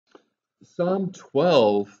Psalm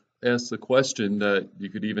 12 asks a question that you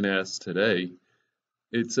could even ask today.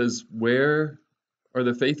 It says, "Where are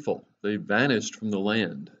the faithful? They vanished from the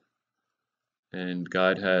land." And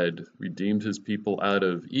God had redeemed his people out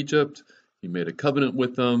of Egypt. He made a covenant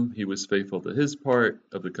with them. He was faithful to his part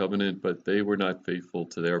of the covenant, but they were not faithful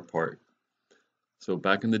to their part. So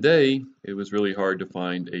back in the day, it was really hard to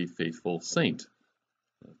find a faithful saint.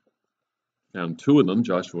 Found two of them,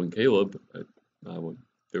 Joshua and Caleb, when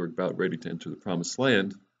they were about ready to enter the promised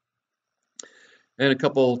land. And a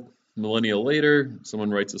couple millennia later,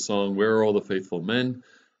 someone writes a song, "Where are all the faithful men?"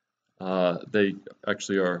 They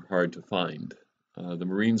actually are hard to find. The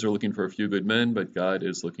Marines are looking for a few good men, but God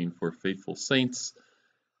is looking for faithful saints,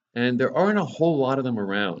 and there aren't a whole lot of them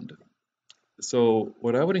around. So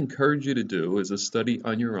what I would encourage you to do is a study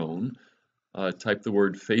on your own. Type the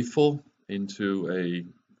word faithful into a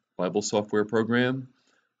Bible software program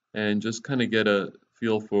and just kind of get a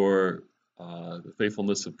feel for the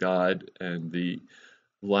faithfulness of God and the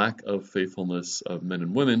lack of faithfulness of men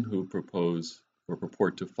and women who propose or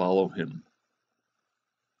purport to follow him.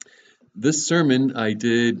 This sermon I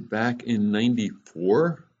did back in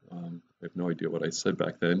 '94. I have no idea what I said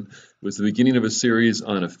back then. It was the beginning of a series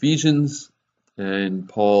on Ephesians, and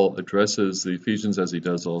Paul addresses the Ephesians, as he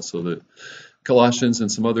does also the Colossians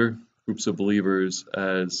and some other groups of believers,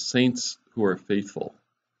 as saints who are faithful.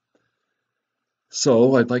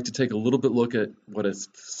 So I'd like to take a little bit look at what a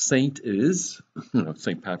saint is.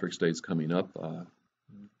 St. Patrick's Day is coming up.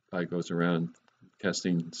 Guy goes around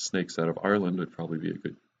casting snakes out of Ireland would probably be a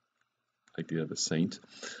good idea of a saint.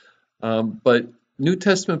 But New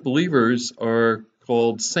Testament believers are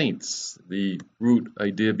called saints. The root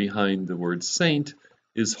idea behind the word saint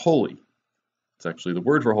is holy. It's actually the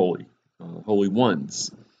word for holy, holy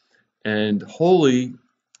ones. And holy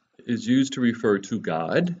is used to refer to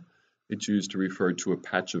God. It's used to refer to a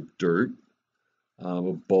patch of dirt, a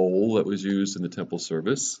bowl that was used in the temple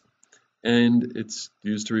service. And it's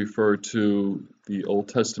used to refer to the Old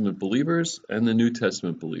Testament believers and the New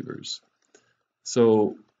Testament believers.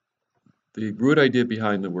 So the root idea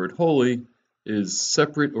behind the word holy is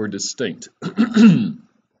separate or distinct.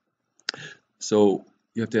 So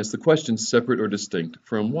you have to ask the question, separate or distinct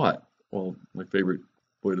from what? Well, my favorite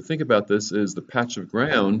way to think about this is the patch of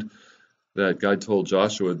ground that God told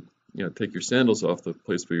Joshua, take your sandals off, the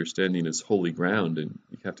place where you're standing is holy ground. And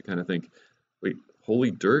you have to kind of think, wait,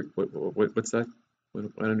 holy dirt? What's that? I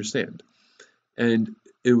don't understand. And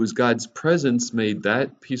it was God's presence made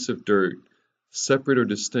that piece of dirt separate or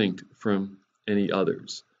distinct from any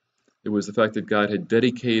others. It was the fact that God had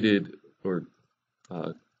dedicated, or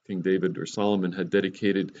King David or Solomon had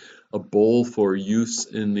dedicated a bowl for use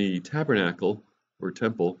in the tabernacle or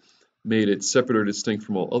temple, made it separate or distinct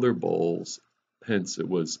from all other bowls, hence it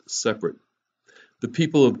was separate. The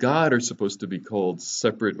people of God are supposed to be called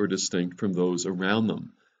separate or distinct from those around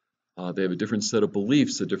them. They have a different set of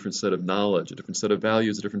beliefs, a different set of knowledge, a different set of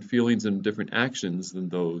values, different feelings, and different actions than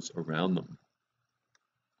those around them.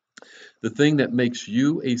 The thing that makes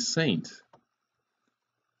you a saint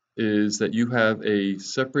is that you have a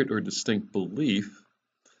separate or distinct belief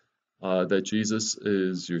that Jesus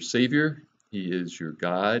is your Savior, He is your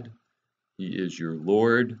God, He is your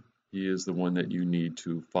Lord, He is the one that you need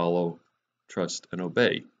to follow, trust, and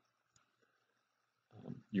obey.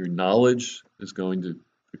 Your knowledge is going to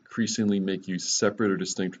increasingly make you separate or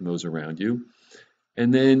distinct from those around you.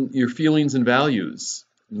 And then your feelings and values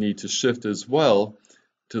need to shift as well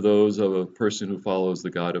to those of a person who follows the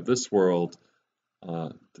God of this world,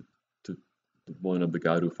 to one of the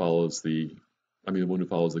God who follows the one who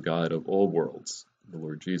follows the God of all worlds, the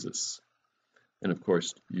Lord Jesus. And of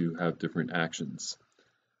course, you have different actions.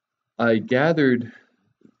 I gathered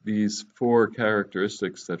these four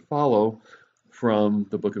characteristics that follow from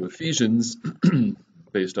the book of Ephesians,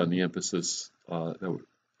 based on the emphasis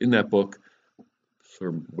in that book,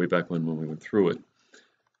 from way back when we went through it.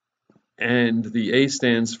 And the A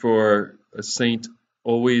stands for a saint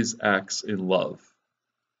always acts in love.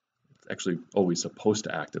 It's actually always supposed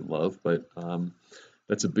to act in love, but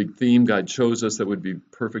that's a big theme. God chose us that would be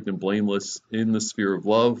perfect and blameless in the sphere of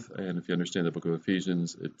love. And if you understand the book of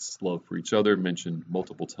Ephesians, it's love for each other, mentioned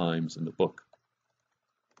multiple times in the book.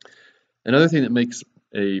 Another thing that makes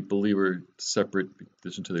a believer separate, in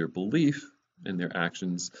addition to their belief and their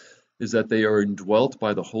actions, is that they are indwelt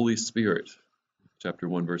by the Holy Spirit. Chapter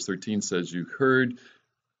 1, verse 13 says, "You heard,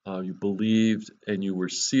 you believed, and you were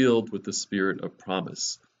sealed with the Spirit of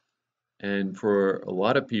promise." And for a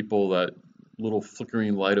lot of people, that little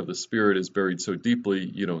flickering light of the Spirit is buried so deeply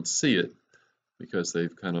you don't see it, because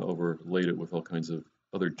they've kind of overlaid it with all kinds of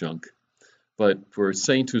other junk. But for a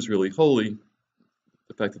saint who's really holy,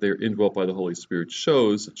 the fact that they are indwelt by the Holy Spirit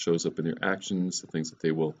shows. It shows up in their actions, the things that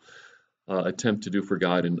they will attempt to do for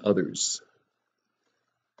God and others.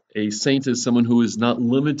 A saint is someone who is not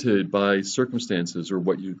limited by circumstances or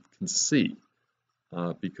what you can see,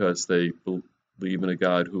 because they believe in a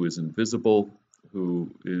God who is invisible,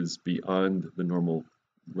 who is beyond the normal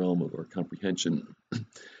realm of our comprehension.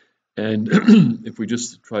 And if we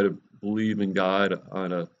just try to believe in God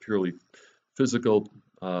on a purely physical,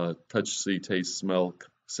 touch, see, taste, smell,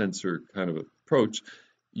 sensor kind of approach,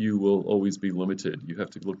 you will always be limited. You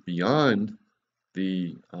have to look beyond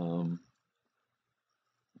the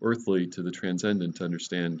earthly to the transcendent to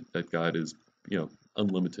understand that God is,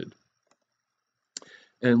 unlimited.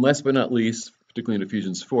 And last but not least, particularly in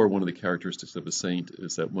Ephesians 4, one of the characteristics of a saint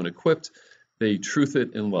is that when equipped, they truth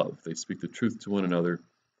it in love. They speak the truth to one another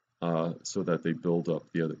so that they build up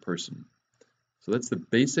the other person. So that's the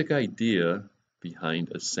basic idea behind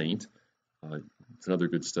a saint. It's another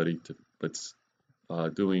good study, but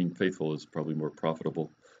doing faithful is probably more profitable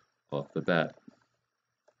off the bat.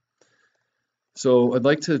 So I'd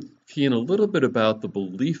like to key in a little bit about the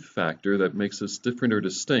belief factor that makes us different or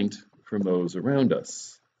distinct from those around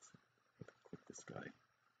us. Click this guy.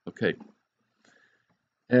 Okay.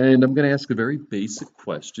 And I'm going to ask a very basic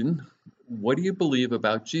question. What do you believe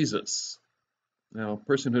about Jesus? Now, a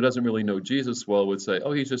person who doesn't really know Jesus well would say,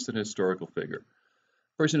 oh, he's just an historical figure.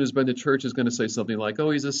 A person who's been to church is going to say something like,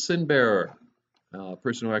 oh, he's a sin bearer. A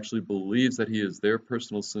person who actually believes that he is their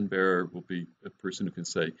personal sin bearer will be a person who can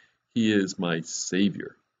say, he is my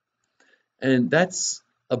Savior. And that's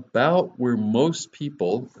about where most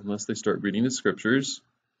people, unless they start reading the scriptures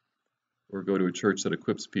or go to a church that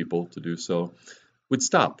equips people to do so, would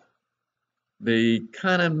stop. They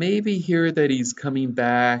kind of maybe hear that he's coming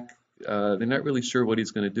back. They're not really sure what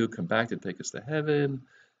he's going to do, come back to take us to heaven.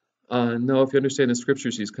 No, if you understand the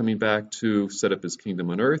scriptures, he's coming back to set up his kingdom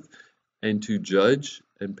on earth and to judge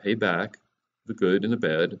and pay back the good and the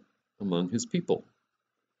bad among his people.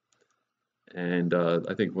 And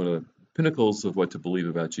I think one of the pinnacles of what to believe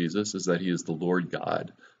about Jesus is that he is the Lord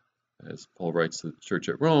God. As Paul writes to the church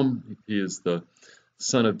at Rome, he is the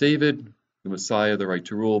Son of David, the Messiah, the right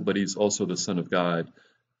to rule, but he's also the Son of God,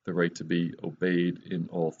 the right to be obeyed in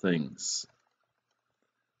all things.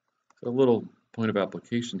 So a little point of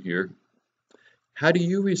application here. How do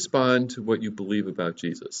you respond to what you believe about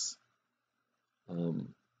Jesus?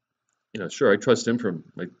 Sure, I trust him for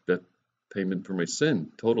my death payment for my sin,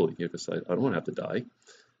 totally, because I don't want to have to die.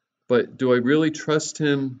 But do I really trust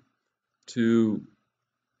him to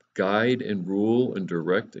guide and rule and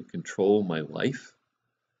direct and control my life?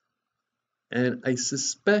 And I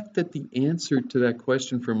suspect that the answer to that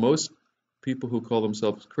question for most people who call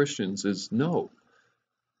themselves Christians is no.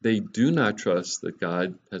 They do not trust that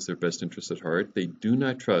God has their best interests at heart. They do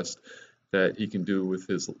not trust that he can do with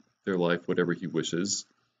their life whatever he wishes,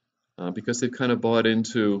 because they've kind of bought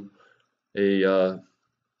into a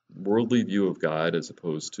worldly view of God as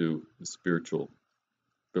opposed to a spiritual,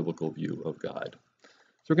 biblical view of God.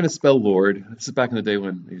 So we're going to spell Lord. This is back in the day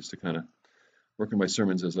when I used to kind of work in my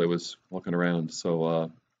sermons as I was walking around, so I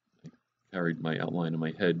carried my outline in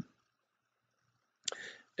my head.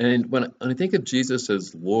 And when I think of Jesus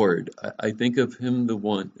as Lord, I think of him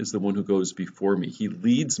as the one who goes before me. He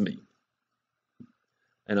leads me,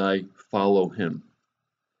 and I follow him.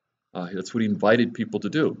 That's what he invited people to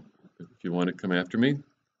do. If you want to come after me,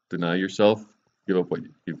 deny yourself, give up what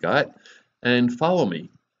you've got, and follow me.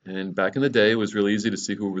 And back in the day, it was really easy to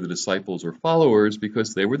see who were the disciples or followers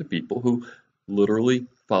because they were the people who literally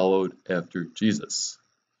followed after Jesus.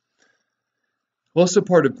 Also,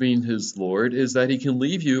 part of being his Lord is that he can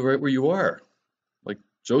leave you right where you are, like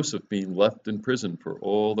Joseph being left in prison for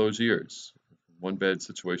all those years, one bad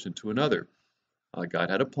situation to another. God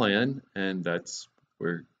had a plan, and that's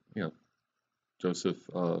where Joseph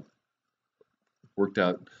worked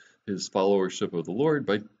out his followership of the Lord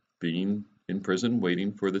by being in prison,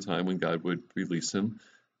 waiting for the time when God would release him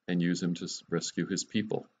and use him to rescue his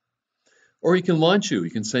people. Or he can launch you, he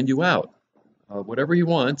can send you out. Whatever he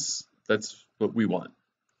wants, that's what we want.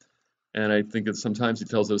 And I think that sometimes he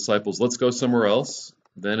tells the disciples, let's go somewhere else.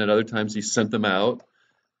 Then at other times he sent them out.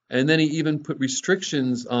 And then he even put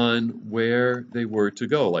restrictions on where they were to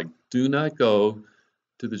go, like do not go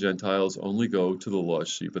to the Gentiles, only go to the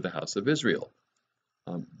lost sheep of the house of Israel.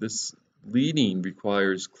 This leading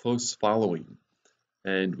requires close following,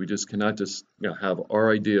 and we just cannot just have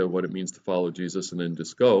our idea of what it means to follow Jesus and then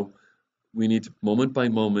just go. We need to, moment by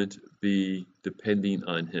moment, be depending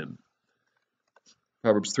on him.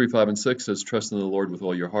 Proverbs 3, 5, and 6 says, trust in the Lord with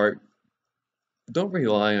all your heart. Don't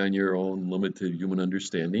rely on your own limited human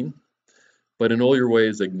understanding, But in all your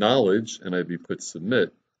ways acknowledge, NIV puts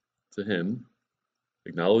submit to him,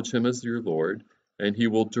 acknowledge him as your Lord, and he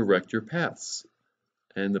will direct your paths.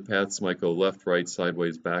 And the paths might go left, right,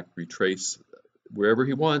 sideways, back, retrace. Wherever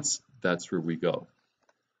he wants, that's where we go.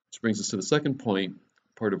 Which brings us to the second point.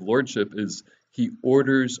 Part of lordship is he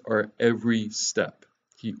orders our every step.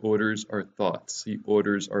 He orders our thoughts. He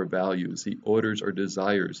orders our values. He orders our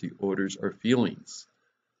desires. He orders our feelings.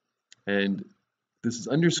 And this is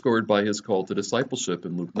underscored by his call to discipleship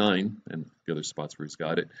in Luke 9 and the other spots where he's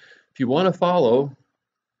got it. If you want to follow,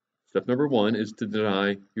 step number 1 is to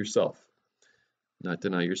deny yourself. Not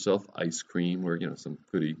deny yourself ice cream or some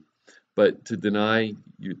goodie, but to deny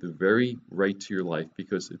you the very right to your life,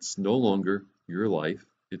 because it's no longer your life,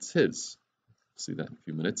 it's his. See that in a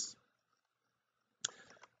few minutes.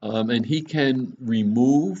 And he can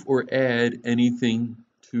remove or add anything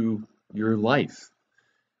to your life.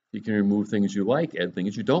 He can remove things you like, add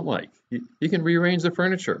things you don't like. He can rearrange the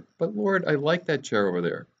furniture. But Lord, I like that chair over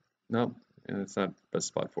there. No, it's not the best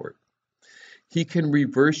spot for it. He can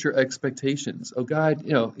reverse your expectations. Oh God,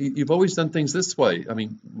 you've always done things this way. I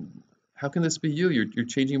mean, how can this be you? You're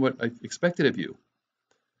changing what I expected of you.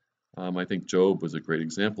 I think Job was a great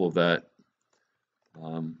example of that,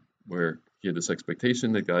 where he had this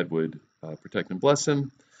expectation that God would protect and bless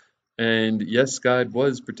him. And yes, God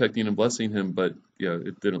was protecting and blessing him, but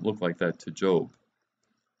it didn't look like that to Job.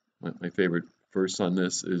 My favorite verse on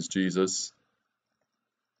this is Jesus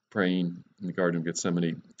praying in the Garden of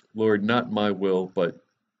Gethsemane, Lord, not my will, but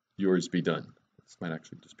yours be done. This might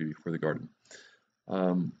actually just be before the garden.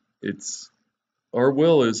 Our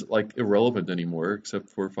will is like irrelevant anymore, except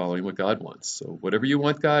for following what God wants. So whatever you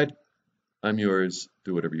want, God, I'm yours.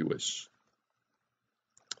 Do whatever you wish.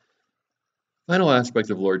 Final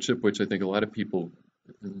aspect of lordship, which I think a lot of people,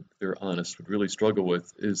 if they're honest, would really struggle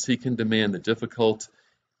with, is he can demand the difficult,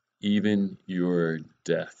 even your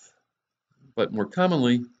death, but more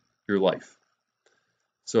commonly, your life.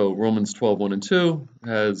 So Romans 12:1 and 2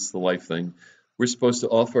 has the life thing. We're supposed to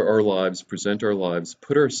offer our lives, present our lives,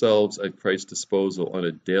 put ourselves at Christ's disposal on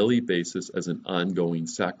a daily basis as an ongoing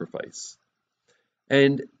sacrifice.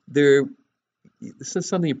 And this is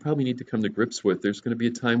something you probably need to come to grips with. There's going to be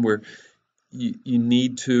a time where you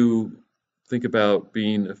need to think about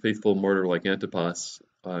being a faithful martyr like Antipas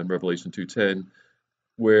in Revelation 2:10,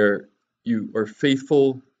 where you are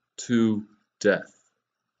faithful to death.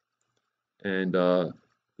 And the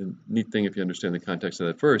neat thing, if you understand the context of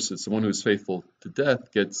that verse, is the one who is faithful to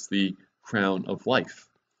death gets the crown of life.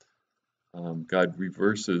 God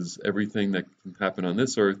reverses everything that can happen on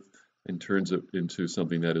this earth and turns it into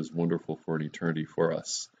something that is wonderful for an eternity for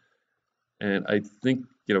us. And I think,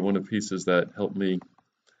 one of the pieces that helped me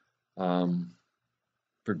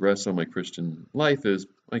progress on my Christian life is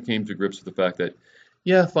I came to grips with the fact that,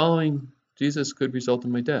 following Jesus could result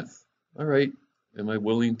in my death. All right, am I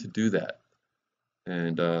willing to do that?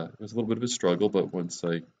 And it was a little bit of a struggle, but once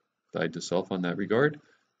I died to self on that regard,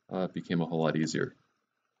 it became a whole lot easier.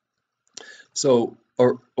 So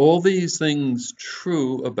are all these things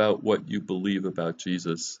true about what you believe about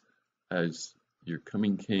Jesus as your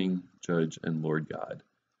coming King, Judge, and Lord God?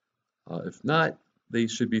 If not, they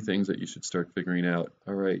should be things that you should start figuring out.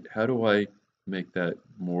 All right, how do I make that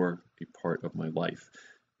more a part of my life?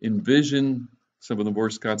 Envision some of the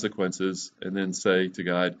worst consequences and then say to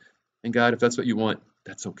God, and God, if that's what you want,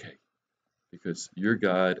 that's okay. Because you're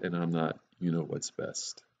God and I'm not. You know what's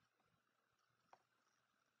best.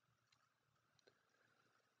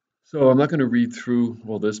 So I'm not going to read through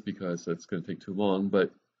all this because that's going to take too long,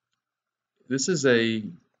 but this is a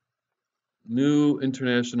New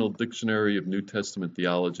International Dictionary of New Testament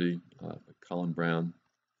Theology by Colin Brown.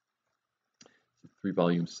 It's a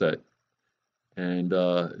 3-volume set. And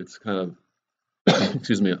it's kind of,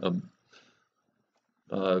 excuse me,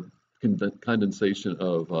 condensation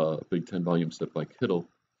of a big 10-volume set by Kittel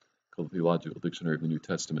called the Theological Dictionary of the New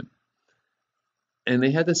Testament. And they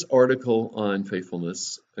had this article on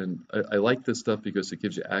faithfulness, and I like this stuff because it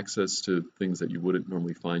gives you access to things that you wouldn't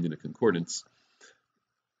normally find in a concordance.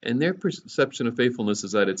 And their perception of faithfulness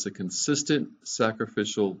is that it's a consistent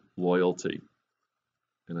sacrificial loyalty.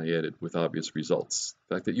 And I added, with obvious results.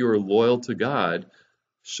 The fact that you are loyal to God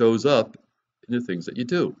shows up in the things that you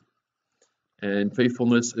do. And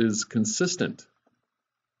faithfulness is consistent,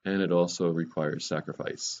 and it also requires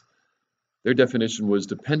sacrifice. Their definition was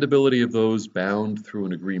dependability of those bound through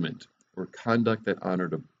an agreement, or conduct that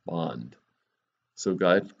honored a bond. So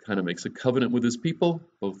God kind of makes a covenant with his people,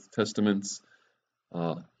 both testaments.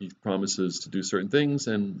 He promises to do certain things,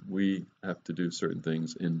 and we have to do certain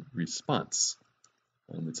things in response.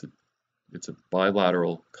 It's a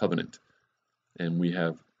bilateral covenant, and we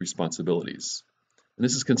have responsibilities. And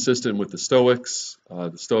this is consistent with the Stoics.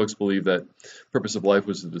 The Stoics believe that the purpose of life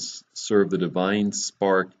was to serve the divine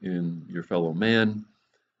spark in your fellow man.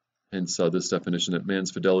 Hence this definition that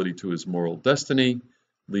man's fidelity to his moral destiny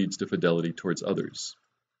leads to fidelity towards others.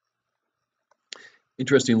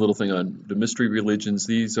 Interesting little thing on the mystery religions.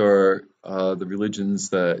 These are the religions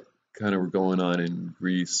that kind of were going on in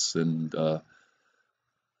Greece and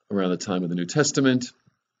around the time of the New Testament.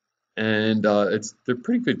 And they're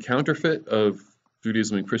pretty good counterfeit of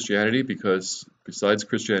Judaism and Christianity, because besides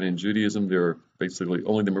Christianity and Judaism, there are basically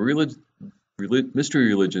only the mystery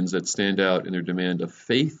religions that stand out in their demand of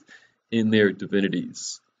faith in their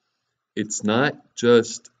divinities. It's not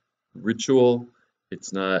just ritual,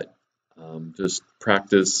 it's not just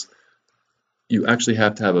practice. You actually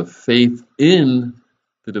have to have a faith in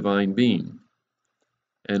the divine being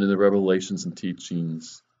and in the revelations and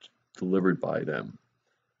teachings delivered by them.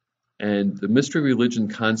 And the mystery religion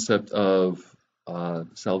concept of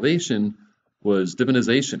salvation was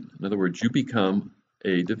divinization. In other words, you become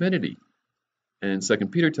a divinity. And 2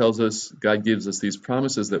 Peter tells us God gives us these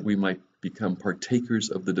promises that we might become partakers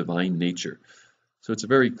of the divine nature. So it's a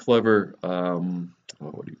very clever,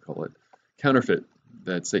 counterfeit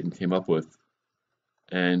that Satan came up with.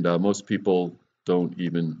 And most people don't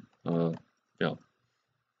even live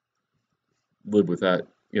with that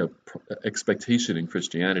expectation in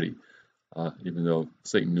Christianity, even though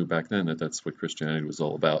Satan knew back then that that's what Christianity was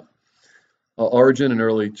all about. Origen, an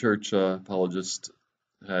early church apologist,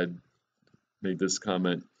 had made this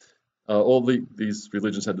comment. All these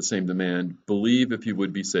religions had the same demand: believe if you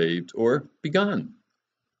would be saved, or be gone.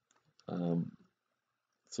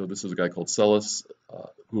 So this is a guy called Psellus,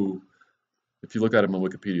 who, if you look at him on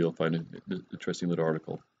Wikipedia, you'll find an interesting little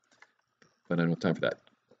article, but I don't have time for that.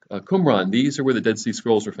 Qumran, these are where the Dead Sea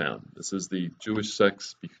Scrolls are found. This is the Jewish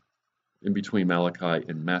sects in between Malachi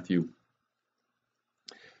and Matthew.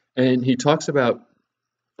 And he talks about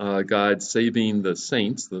God saving the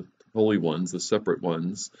saints, the holy ones, the separate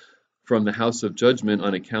ones, from the house of judgment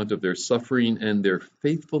on account of their suffering and their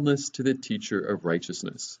faithfulness to the teacher of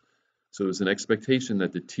righteousness. So there's an expectation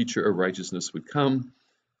that the teacher of righteousness would come,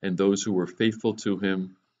 and those who were faithful to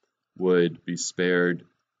him would be spared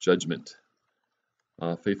judgment.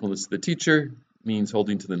 Faithfulness to the teacher means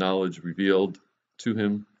holding to the knowledge revealed to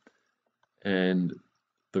him, and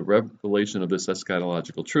the revelation of this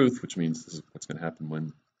eschatological truth, which means this is what's going to happen when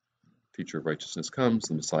the teacher of righteousness comes,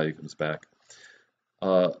 the Messiah comes back,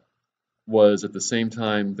 was at the same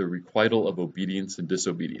time the requital of obedience and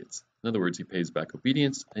disobedience. In other words, he pays back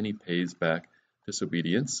obedience and he pays back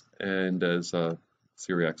disobedience. And as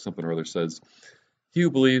Syriac something or other says, he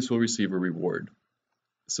who believes will receive a reward.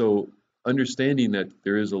 So understanding that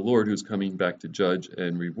there is a Lord who's coming back to judge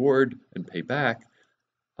and reward and pay back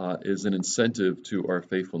is an incentive to our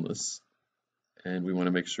faithfulness. And we want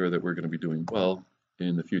to make sure that we're going to be doing well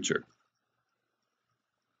in the future.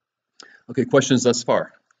 Okay, questions thus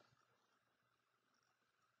far?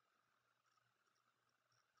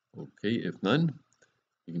 Okay, if none,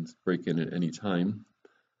 you can break in at any time.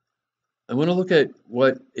 I want to look at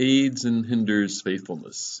what aids and hinders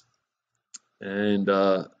faithfulness. And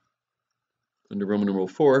under Roman numeral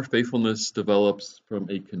 4, faithfulness develops from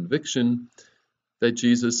a conviction that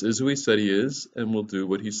Jesus is who he said he is and will do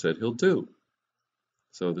what he said he'll do.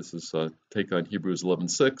 So this is take on Hebrews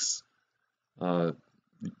 11:6.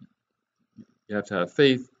 You have to have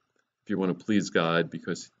faith if you want to please God,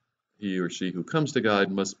 because he or she who comes to God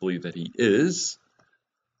must believe that he is,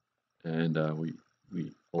 and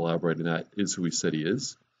we elaborate on that, is who he said he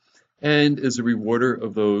is, and is a rewarder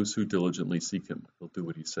of those who diligently seek him. He'll do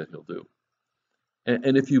what he said he'll do.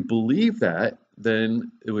 And if you believe that,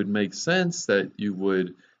 then it would make sense that you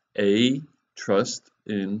would, A, trust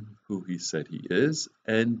in who he said he is,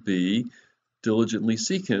 and B, diligently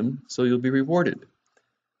seek him so you'll be rewarded.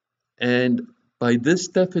 And by this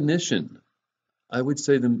definition, I would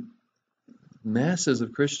say the masses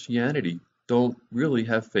of Christianity don't really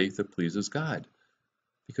have faith that pleases God,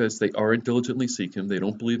 because they aren't diligently seek him, they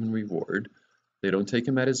don't believe in reward, they don't take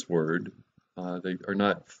him at his word, they are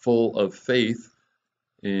not full of faith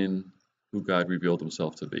in who God revealed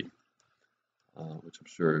himself to be, which I'm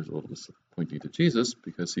sure is a little disappointing to Jesus,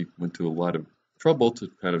 because he went to a lot of trouble to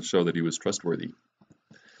kind of show that he was trustworthy.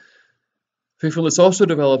 Faithfulness also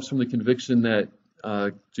develops from the conviction that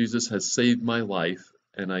Jesus has saved my life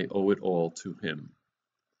and I owe it all to him.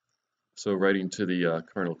 So writing to the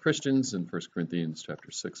carnal Christians in 1 Corinthians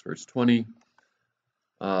chapter 6, verse 20,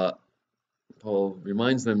 Paul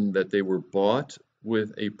reminds them that they were bought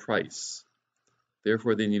with a price.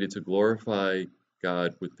 Therefore, they needed to glorify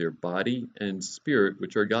God with their body and spirit,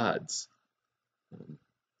 which are God's.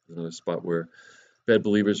 There's another spot where bad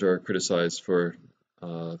believers are criticized for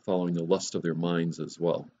following the lust of their minds as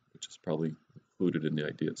well, which is probably included in the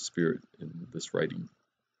idea of spirit in this writing.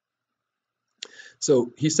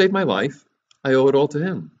 So he saved my life. I owe it all to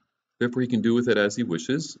him. Therefore he can do with it as he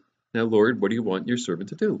wishes. Now, Lord, what do you want your servant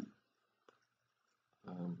to do?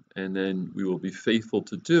 And then we will be faithful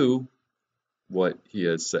to do what he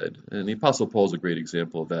has said. And the Apostle Paul is a great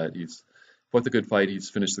example of that. He's fought the good fight, he's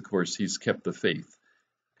finished the course, he's kept the faith.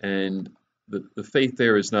 And the faith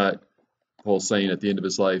there is not Paul saying at the end of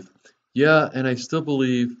his life, yeah, and I still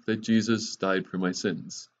believe that Jesus died for my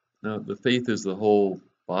sins. Now, the faith is the whole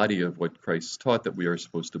body of what Christ taught that we are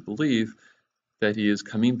supposed to believe, that he is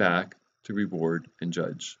coming back to reward and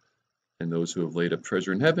judge. And those who have laid up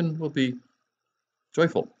treasure in heaven will be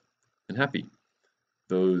joyful and happy.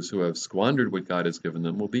 Those who have squandered what God has given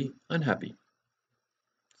them will be unhappy.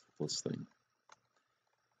 Simplest thing.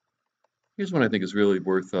 Here's one I think is really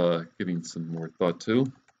worth giving some more thought to. Let's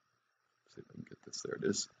see if I can get this. There it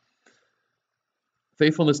is.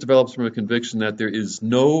 Faithfulness develops from a conviction that there is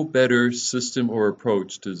no better system or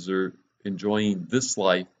approach to enjoying this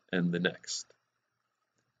life and the next.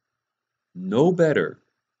 No better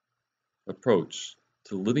approach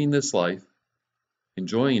to living this life,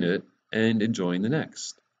 enjoying it, and enjoying the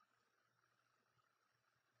next.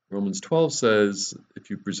 Romans 12 says, if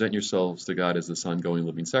you present yourselves to God as this ongoing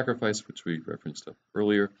living sacrifice, which we referenced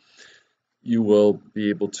earlier, you will be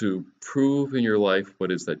able to prove in your life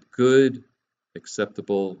what is that good,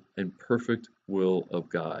 acceptable, and perfect will of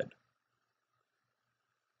God.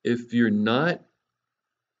 If you're not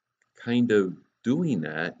kind of doing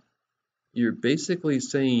that, you're basically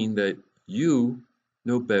saying that you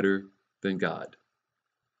know better than God.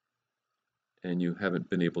 And you haven't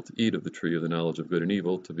been able to eat of the tree of the knowledge of good and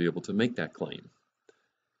evil to be able to make that claim.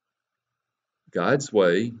 God's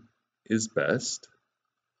way is best,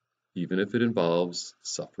 even if it involves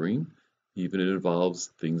suffering, even if it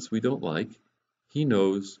involves things we don't like. He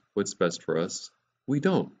knows what's best for us. We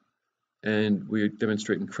don't. And we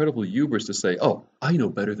demonstrate incredible hubris to say, oh, I know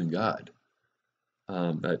better than God.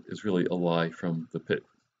 That is really a lie from the pit.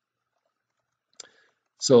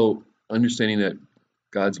 So, understanding that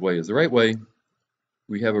God's way is the right way,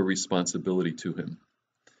 we have a responsibility to him.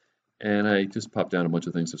 And I just popped down a bunch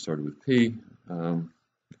of things that started with P. You can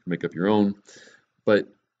make up your own. But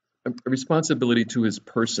a responsibility to his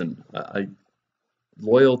person,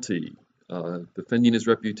 loyalty, defending his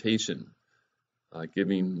reputation,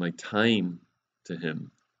 giving my time to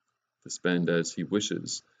him to spend as he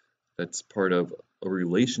wishes. That's part of a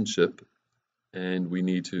relationship, and we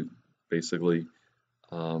need to basically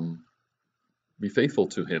be faithful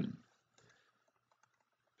to him.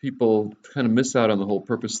 People kind of miss out on the whole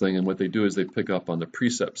purpose thing, and what they do is they pick up on the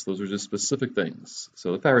precepts. Those are just specific things.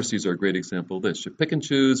 So the Pharisees are a great example of this. You pick and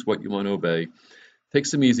choose what you want to obey. Take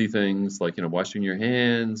some easy things like washing your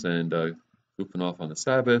hands and goofing off on the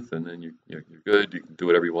Sabbath, and then you're good. You can do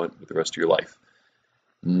whatever you want with the rest of your life.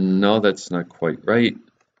 No, that's not quite right.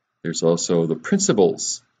 There's also the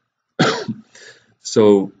principles.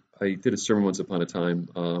 So I did a sermon once upon a time.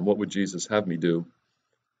 What would Jesus have me do?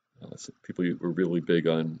 So people were really big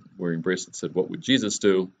on wearing bracelets said, what would Jesus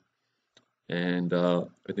do? And I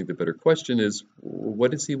think the better question is,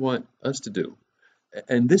 what does he want us to do?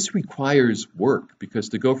 And this requires work, because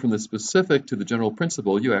to go from the specific to the general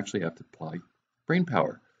principle, you actually have to apply brain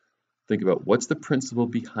power. Think about what's the principle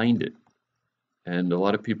behind it. And a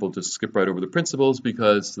lot of people just skip right over the principles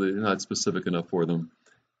because they're not specific enough for them.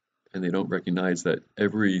 And they don't recognize that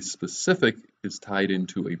every specific is tied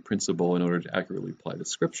into a principle in order to accurately apply the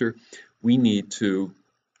scripture. We need to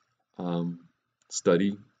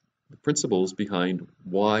study the principles behind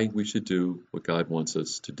why we should do what God wants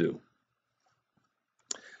us to do.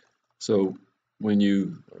 So when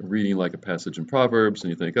you are reading like a passage in Proverbs and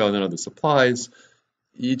you think, oh, none of this applies,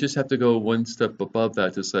 you just have to go one step above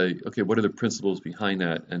that to say, okay, what are the principles behind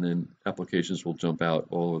that? And then applications will jump out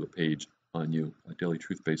all over the page on you. A daily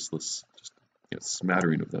truth-based list, just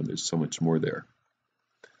smattering of them. There's so much more there.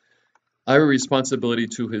 I have a responsibility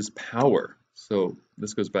to his power. So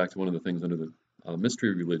this goes back to one of the things under the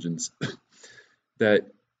mystery religions, that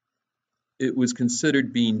it was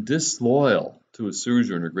considered being disloyal to a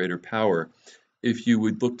suzerain or greater power if you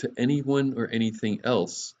would look to anyone or anything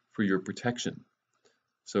else for your protection.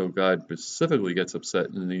 So God specifically gets upset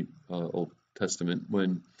in the Old Testament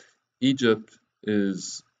when Egypt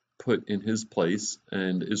is put in his place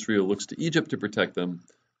and Israel looks to Egypt to protect them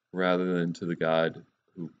rather than to the God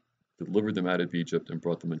who delivered them out of Egypt and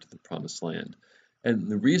brought them into the promised land. And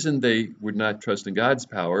the reason they would not trust in God's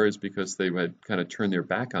power is because they had kind of turned their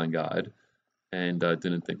back on God and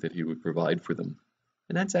didn't think that he would provide for them.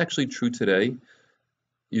 And that's actually true today.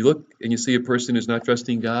 You look and you see a person who's not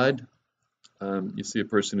trusting God. You see a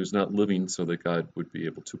person who's not living so that God would be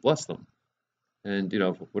able to bless them. And,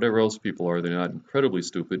 whatever else people are, they're not incredibly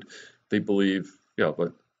stupid. They believe, yeah,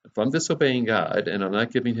 but if I'm disobeying God and I'm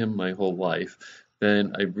not giving him my whole life,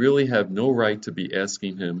 then I really have no right to be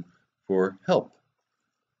asking him for help.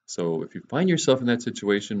 So if you find yourself in that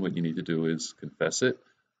situation, what you need to do is confess it,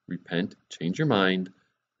 repent, change your mind,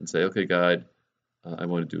 and say, okay, God, I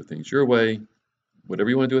want to do things your way.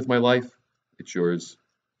 Whatever you want to do with my life, it's yours.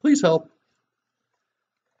 Please help.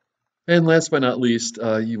 And last but not least,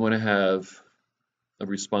 you want to have a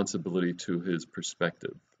responsibility to his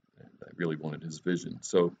perspective. And I really wanted his vision.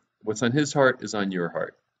 So what's on his heart is on your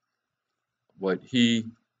heart. What he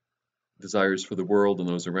desires for the world and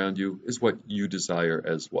those around you is what you desire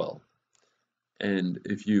as well. And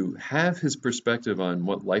if you have his perspective on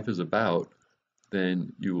what life is about,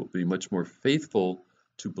 then you will be much more faithful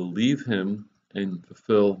to believe him and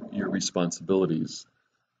fulfill your responsibilities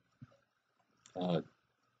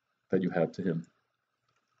that you have to him.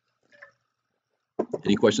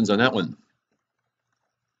 Any questions on that one?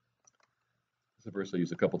 It's a verse I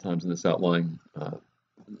use a couple times in this outline,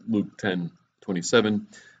 Luke 10:27.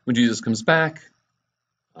 When Jesus comes back,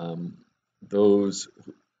 those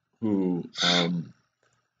who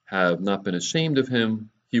have not been ashamed of him,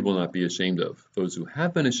 he will not be ashamed of. Those who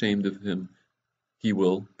have been ashamed of him, he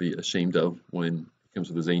will be ashamed of when he comes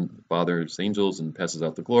with his Father's angels and passes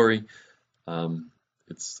out the glory.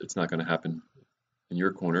 It's not going to happen in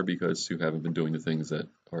your corner because you haven't been doing the things that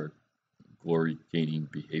are glory-gaining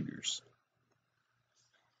behaviors.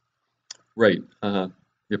 Right.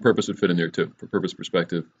 Your purpose would fit in there too, for purpose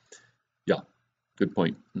perspective. Yeah, good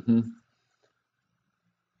point.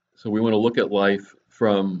 So we want to look at life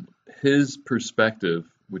from his perspective,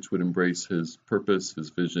 which would embrace his purpose, his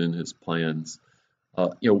vision, his plans.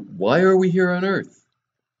 Why are we here on earth?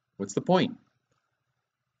 What's the point?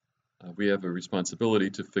 We have a responsibility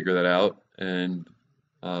to figure that out and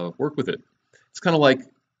work with it. It's kind of like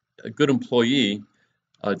a good employee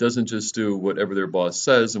doesn't just do whatever their boss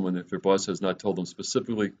says, and if their boss has not told them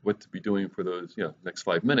specifically what to be doing for those next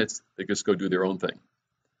 5 minutes, they just go do their own thing.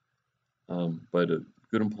 But a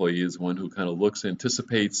good employee is one who kind of looks,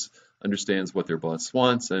 anticipates, understands what their boss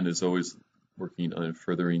wants, and is always working on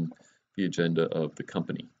furthering the agenda of the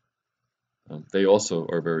company. They also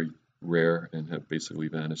are very rare and have basically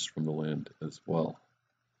vanished from the land as well.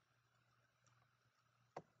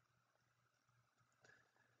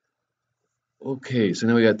 Okay, so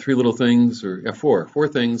now we got four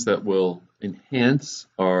things that will enhance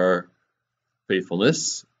our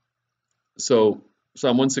faithfulness. So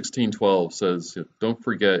Psalm 116:12 says, don't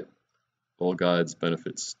forget all God's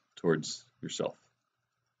benefits towards yourself.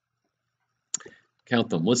 Count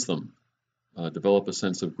them, list them, develop a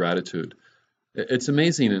sense of gratitude. It's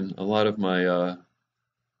amazing in a lot of my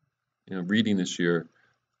reading this year,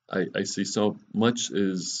 I see so much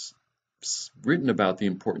is written about the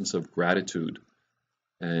importance of gratitude.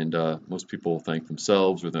 And most people thank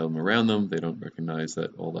themselves or them around them. They don't recognize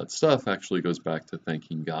that all that stuff actually goes back to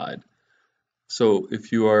thanking God. So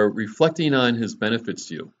if you are reflecting on his benefits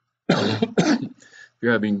to you, if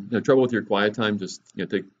you're having trouble with your quiet time, just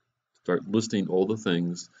start listing all the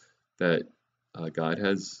things that God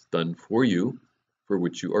has done for you, for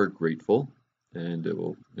which you are grateful, and it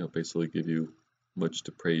will basically give you much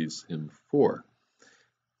to praise him for.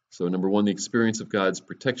 So number one, the experience of God's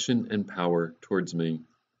protection and power towards me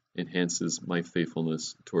enhances my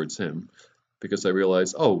faithfulness towards him, because I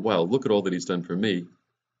realize, oh wow, look at all that he's done for me.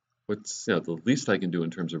 What's the least I can do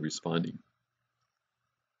in terms of responding?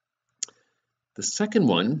 The second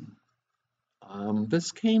one,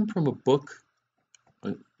 this came from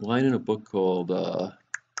a line in a book called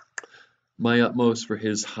My Utmost for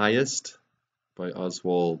His Highest by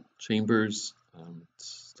Oswald Chambers.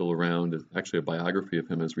 It's still around. Actually, a biography of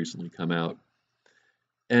him has recently come out.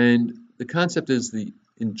 And the concept is the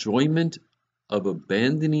enjoyment of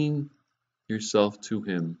abandoning yourself to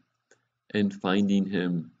him and finding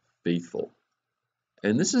him faithful.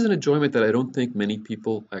 And this is an enjoyment that I don't think many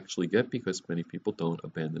people actually get, because many people don't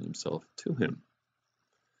abandon themselves to him.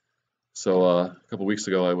 So a couple weeks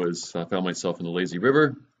ago, I found myself in the lazy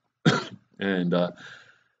river, and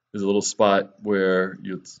there's a little spot where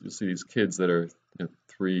you'll see these kids that are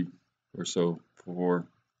 3 or so, 4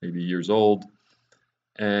 maybe years old,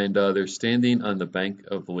 and they're standing on the bank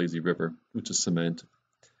of the lazy river, which is cement,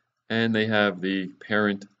 and they have the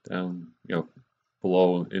parent down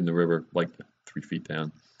below in the river, like 3 feet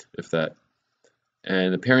down, if that,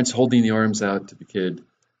 and the parent's holding the arms out to the kid,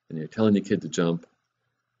 and they're telling the kid to jump,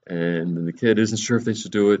 And then the kid isn't sure if they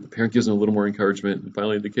should do it. The parent gives them a little more encouragement, and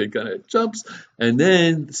finally the kid kind of jumps, and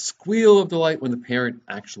then the squeal of delight when the parent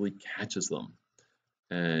actually catches them.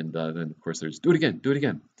 And then of course there's do it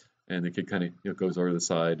again, and the kid kind of goes over to the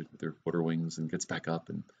side with their water wings and gets back up,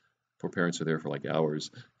 and poor parents are there for like hours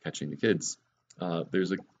catching the kids.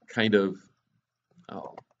 There's a kind of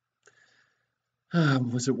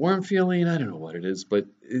was it warm feeling? I don't know what it is, but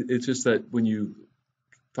it's just that when you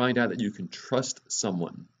find out that you can trust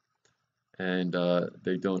someone and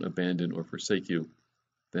they don't abandon or forsake you,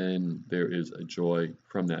 then there is a joy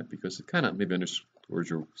from that, because it kind of maybe underscores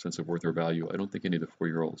your sense of worth or value. I don't think any of the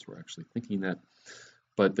 4-year-olds were actually thinking that,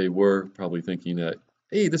 but they were probably thinking that,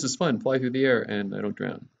 hey, this is fun, fly through the air and I don't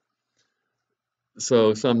drown.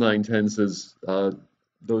 So Psalm 9:10 says,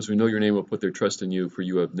 those who know your name will put their trust in you, for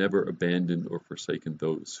you have never abandoned or forsaken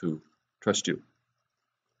those who trust you.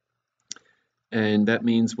 And that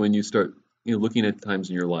means when you start looking at times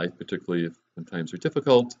in your life, particularly when times are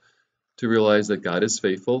difficult, to realize that God is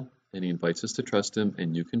faithful and He invites us to trust Him,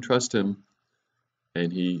 and you can trust Him,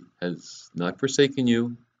 and He has not forsaken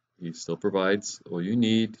you. He still provides all you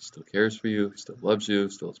need. He still cares for you. He still loves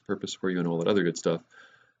you. Still has purpose for you, and all that other good stuff.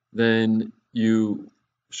 Then you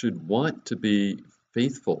should want to be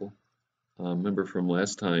faithful. Remember from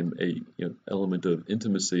last time, a element of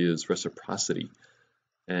intimacy is reciprocity,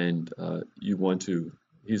 and you want to.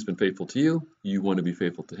 He's been faithful to you. You want to be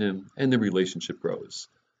faithful to Him, and the relationship grows.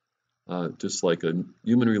 Just like a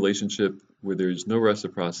human relationship where there's no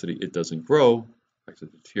reciprocity, it doesn't grow. In fact,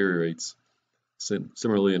 it deteriorates.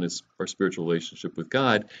 Similarly, in our spiritual relationship with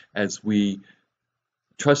God, as we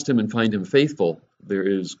trust Him and find Him faithful, there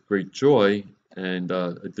is great joy, and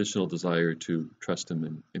additional desire to trust Him,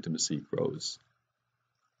 and intimacy grows.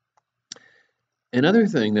 Another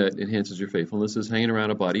thing that enhances your faithfulness is hanging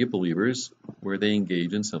around a body of believers where they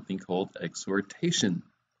engage in something called exhortation.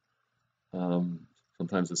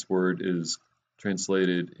 Sometimes this word is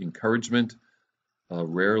translated encouragement.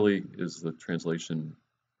 Rarely is the translation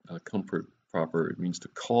comfort proper. It means to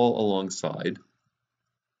call alongside.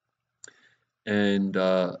 And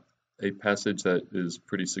a passage that is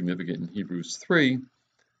pretty significant in Hebrews 3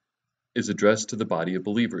 is addressed to the body of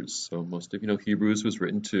believers. So most of you know Hebrews was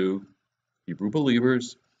written to Hebrew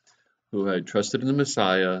believers who had trusted in the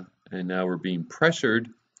Messiah and now were being pressured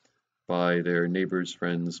by their neighbors,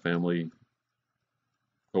 friends, family,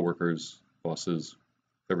 co-workers, bosses,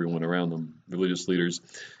 everyone around them, religious leaders,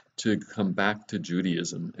 to come back to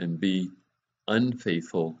Judaism and be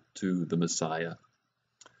unfaithful to the Messiah.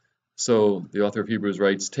 So the author of Hebrews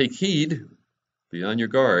writes, take heed, be on your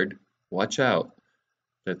guard, watch out,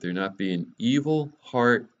 that there not be an evil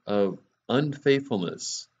heart of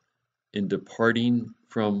unfaithfulness in departing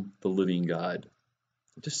from the living God.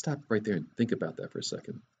 Just stop right there and think about that for a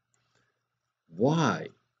second. Why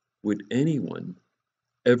would anyone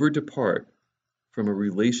ever depart from a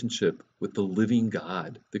relationship with the living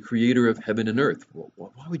God, the creator of heaven and earth?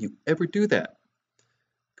 Why would you ever do that?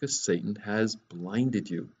 Because Satan has blinded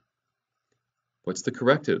you. What's the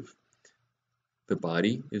corrective? The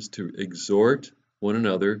body is to exhort one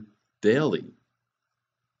another daily,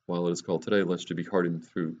 while it is called today, lest you be hardened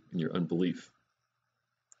in your unbelief.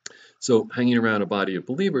 So hanging around a body of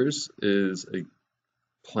believers is a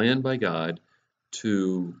plan by God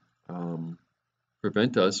to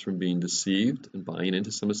prevent us from being deceived and buying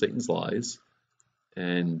into some of Satan's lies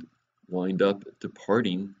and wind up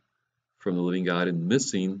departing from the living God and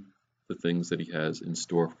missing the things that He has in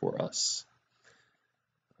store for us.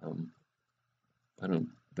 I don't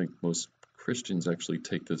think most Christians actually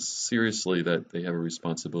take this seriously, that they have a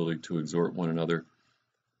responsibility to exhort one another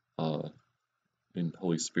in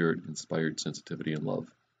Holy Spirit-inspired sensitivity and love.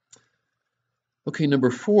 Okay, number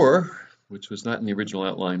 4, which was not in the original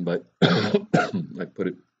outline, but I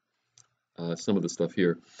put some of the stuff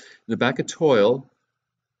here. In the back of toil,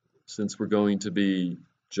 since we're going to be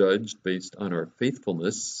judged based on our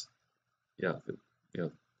faithfulness,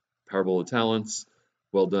 parable of talents,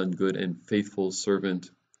 well done, good and faithful servant.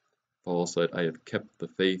 Paul said, I have kept the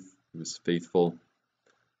faith. He was faithful.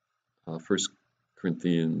 1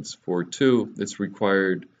 Corinthians 4:2, it's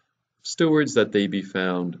required stewards that they be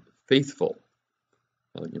found faithful.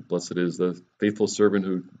 Blessed is the faithful servant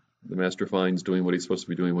who the master finds doing what he's supposed to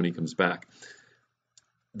be doing when he comes back.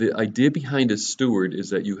 The idea behind a steward is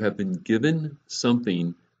that you have been given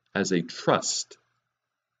something as a trust.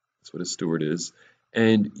 That's what a steward is.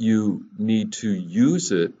 And you need to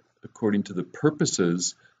use it according to the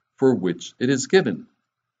purposes for which it is given.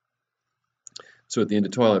 So at the end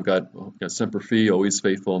of toil, I've got Semper Fi, always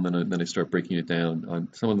faithful, and then I start breaking it down.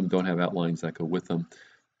 Some of them don't have outlines that go with them.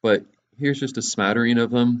 But here's just a smattering of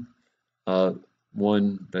them.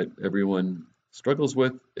 one that everyone struggles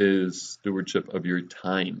with is stewardship of your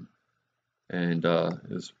time. And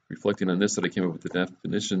is reflecting on this that I came up with the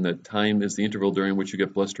definition that time is the interval during which you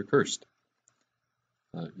get blessed or cursed.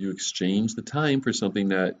 You exchange the time for something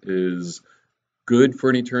that is good for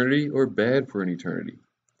an eternity or bad for an eternity.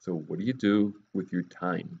 So what do you do with your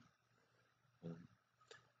time?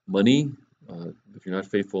 Money, if you're not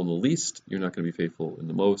faithful in the least, you're not going to be faithful in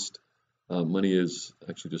the most. Money is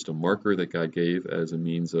actually just a marker that God gave as a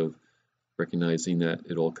means of recognizing that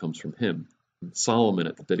it all comes from Him. Solomon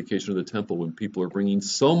at the dedication of the temple, when people are bringing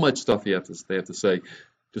so much stuff, they have to say,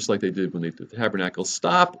 just like they did when they did the tabernacle,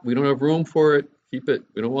 stop, we don't have room for it, keep it,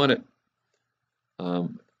 we don't want it.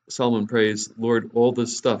 Solomon prays, Lord, all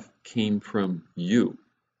this stuff came from you.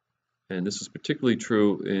 And this is particularly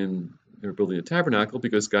true in building a tabernacle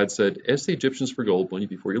because God said, ask the Egyptians for gold money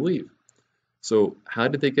before you leave. So how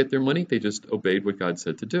did they get their money? They just obeyed what God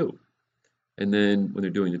said to do. And then when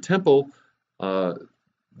they're doing the temple,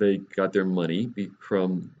 they got their money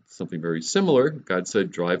from something very similar. God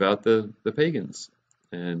said, drive out the pagans.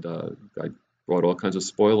 And God brought all kinds of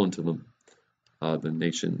spoil into them, the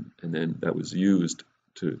nation, and then that was used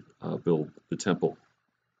to build the temple.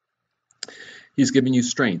 He's given you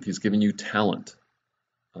strength. He's given you talent.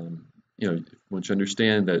 Once you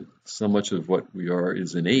understand that so much of what we are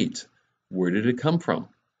is innate, where did it come from?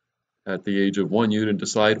 At the age of 1, you didn't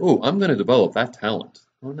decide, oh, I'm going to develop that talent.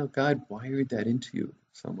 Oh, no, God wired that into you.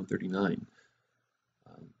 Psalm 139.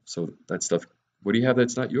 So that stuff, what do you have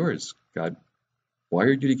that's not yours? God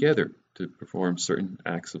wired you together to perform certain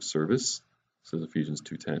acts of service, says Ephesians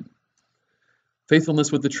 2:10.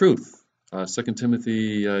 Faithfulness with the truth. 2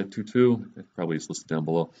 Timothy 2:2, it probably is listed down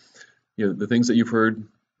below. The things that you've heard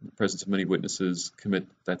in the presence of many witnesses, commit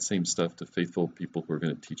that same stuff to faithful people who are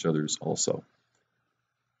going to teach others also.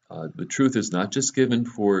 The truth is not just given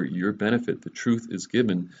for your benefit. The truth is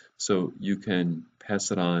given so you can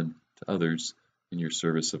pass it on to others in your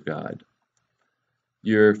service of God.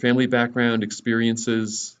 Your family background,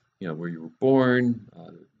 experiences, where you were born,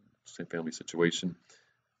 same family situation,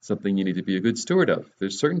 something you need to be a good steward of.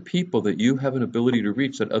 There's certain people that you have an ability to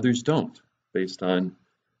reach that others don't, based on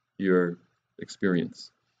your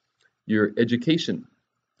experience. Your education,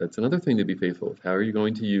 that's another thing to be faithful of. How are you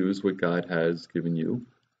going to use what God has given you,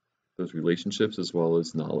 those relationships as well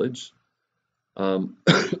as knowledge? Probably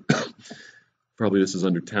this is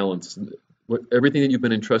under talents. Everything that you've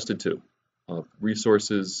been entrusted to,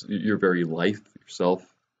 resources, your very life, yourself.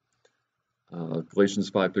 Galatians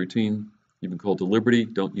 5:13, you've been called to liberty.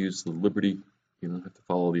 Don't use the liberty. You don't have to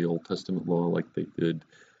follow the Old Testament law like they did.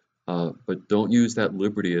 But don't use that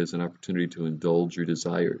liberty as an opportunity to indulge your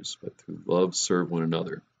desires, but through love, serve one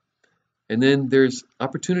another. And then there's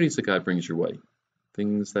opportunities that God brings your way.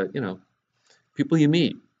 Things that, people you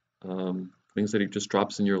meet, things that He just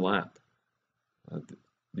drops in your lap.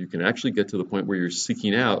 You can actually get to the point where you're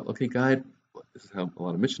seeking out, okay, God, this is how a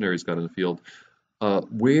lot of missionaries got in the field.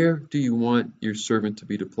 Where do you want your servant to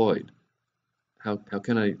be deployed? How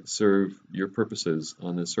can I serve your purposes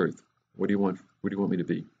on this earth? What do you want me to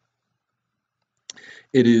be?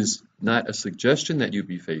 It is not a suggestion that you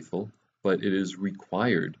be faithful, but it is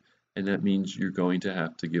required, and that means you're going to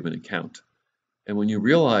have to give an account. And when you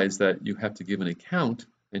realize that you have to give an account,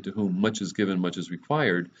 and to whom much is given, much is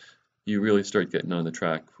required, you really start getting on the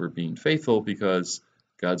track for being faithful, because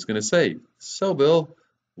God's going to say, so Bill,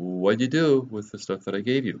 what'd you do with the stuff that I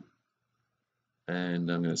gave you?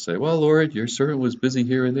 And I'm going to say, well, Lord, your servant was busy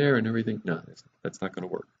here and there and everything. No, that's not going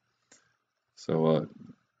to work. So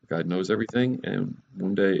God knows everything, and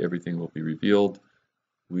one day everything will be revealed.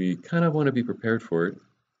 We kind of want to be prepared for it,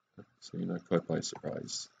 so you're not caught by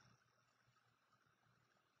surprise.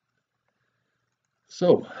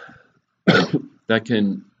 So that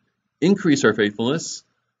can increase our faithfulness.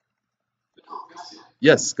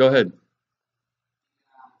 Yes, go ahead.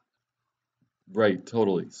 Right,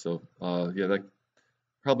 totally. So that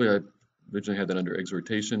probably I originally had that under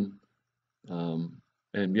exhortation. And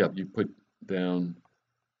yeah, you put down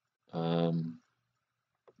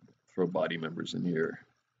throw body members in here.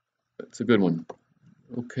 That's a good one.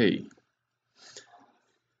 Okay.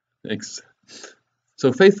 Thanks.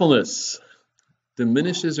 So faithfulness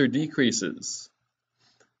diminishes or decreases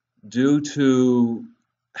due to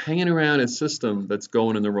hanging around a system that's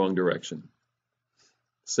going in the wrong direction.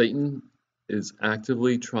 Satan is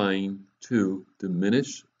actively trying to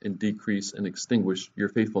diminish and decrease and extinguish your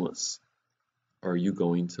faithfulness. Are you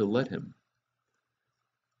going to let him?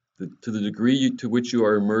 To the degree to which you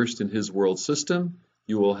are immersed in his world system,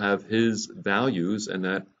 you will have his values,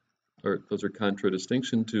 and those are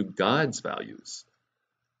contradistinction to God's values.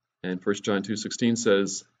 And 1 John 2:16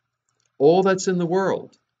 says, all that's in the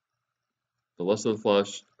world, the lust of the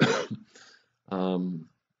flesh, um,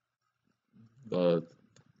 the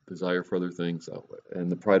desire for other things,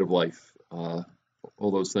 and the pride of life, all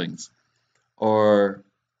those things, are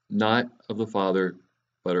not of the Father,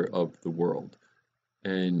 but are of the world.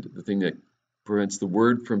 And the thing that prevents the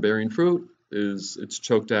word from bearing fruit is it's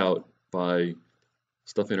choked out by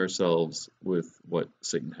stuffing ourselves with what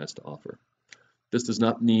Satan has to offer. This does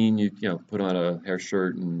not mean you put on a hair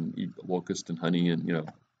shirt and eat locust and honey and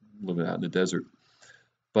living out in the desert.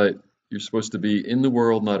 But you're supposed to be in the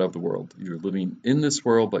world, not of the world. You're living in this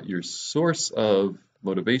world, but your source of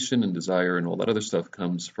motivation and desire and all that other stuff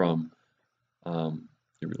comes from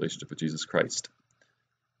your relationship with Jesus Christ.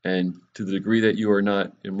 And to the degree that you are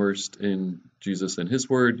not immersed in Jesus and his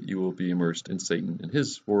word, you will be immersed in Satan and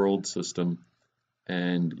his world system,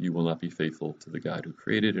 and you will not be faithful to the God who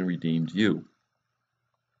created and redeemed you.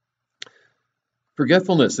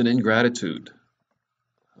 Forgetfulness and ingratitude.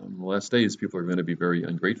 In the last days, people are going to be very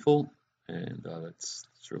ungrateful, and that's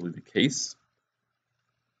surely the case.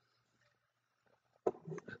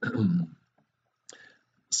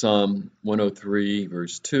 Psalm 103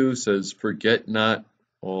 verse 2 says, "Forget not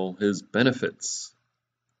all his benefits."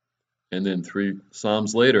 And then 3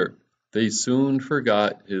 Psalms later, "They soon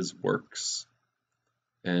forgot his works."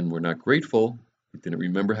 And were not grateful. They didn't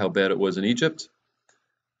remember how bad it was in Egypt.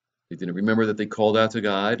 They didn't remember that they called out to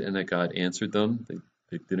God and that God answered them.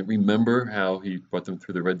 They didn't remember how he brought them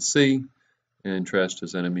through the Red Sea and trashed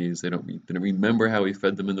his enemies. They didn't remember how he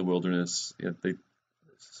fed them in the wilderness.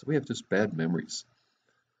 So we have just bad memories.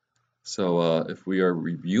 So if we are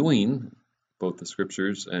reviewing both the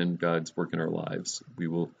scriptures and God's work in our lives, we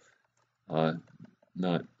will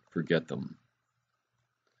not forget them.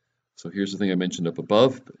 So here's the thing I mentioned up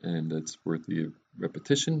above, and it's worth the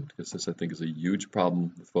repetition, because this, I think, is a huge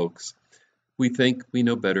problem with folks. We think we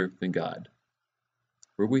know better than God,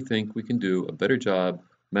 or we think we can do a better job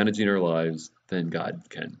managing our lives than God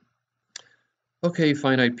can. Okay,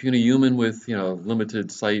 finite, puny human with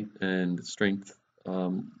limited sight and strength.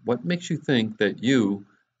 What makes you think that you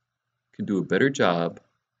can do a better job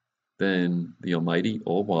than the Almighty,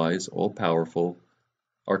 all-wise, all-powerful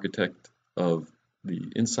architect of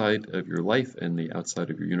the inside of your life and the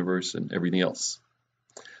outside of your universe and everything else?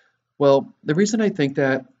 Well, the reason I think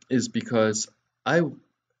that is because I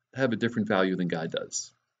have a different value than God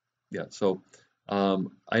does. Yeah, so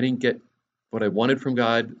I didn't get what I wanted from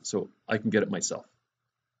God, so I can get it myself.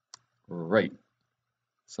 Right.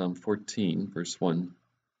 Psalm 14, verse 1.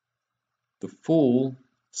 "The fool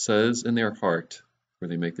says in their heart," where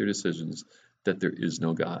they make their decisions, "that there is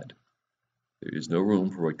no God." There is no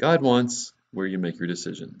room for what God wants where you make your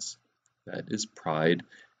decisions. That is pride.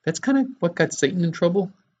 That's kind of what got Satan in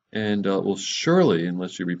trouble, and will surely,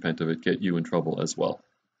 unless you repent of it, get you in trouble as well.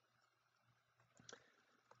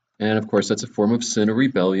 And of course, that's a form of sin or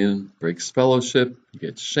rebellion, breaks fellowship, you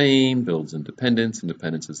get shame, builds independence.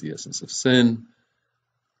 Independence is the essence of sin.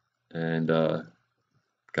 And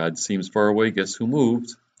God seems far away, guess who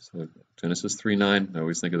moved? So Genesis 3:9, I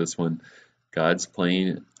always think of this one. God's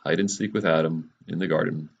playing hide and seek with Adam in the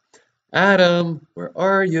garden. "Adam, where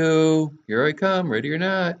are you? Here I come, ready or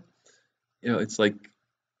not." It's like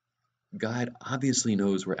God obviously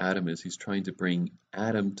knows where Adam is. He's trying to bring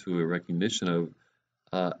Adam to a recognition of,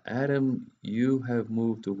 Adam, you have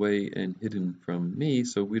moved away and hidden from me,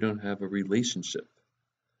 so we don't have a relationship.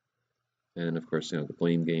 And of course, the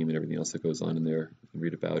blame game and everything else that goes on in there, you can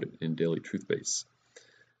read about it in Daily Truth Base.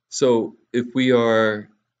 So if we are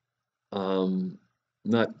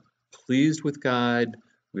not pleased with God,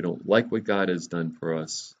 we don't like what God has done for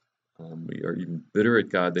us, we are even bitter at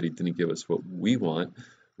God that he didn't give us what we want,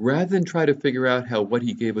 rather than try to figure out how what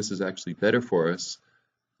he gave us is actually better for us,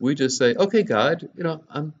 we just say, "Okay, God,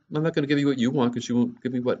 I'm not going to give you what you want because you won't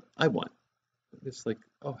give me what I want." It's like,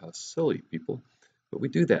 oh, how silly, people. But we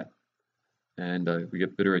do that. And we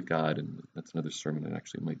get bitter at God, and that's another sermon. I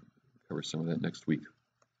actually might cover some of that next week.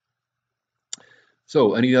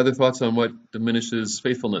 So, any other thoughts on what diminishes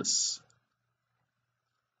faithfulness?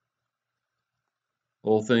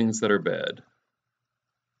 All things that are bad.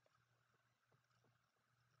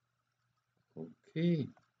 Okay,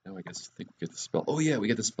 now I guess I think we get the spell. Oh yeah, we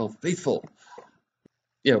get the spell faithful.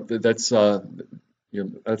 Yeah, that's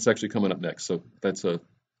actually coming up next. So that's a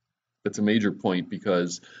major point,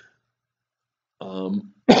 because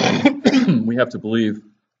we have to believe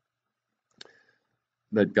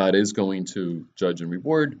that God is going to judge and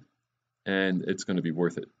reward, and it's going to be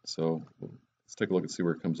worth it. So let's take a look and see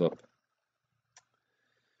where it comes up.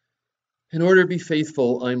 "In order to be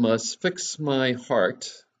faithful, I must fix my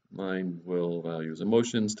heart, mind, will, values,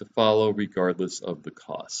 emotions, to follow regardless of the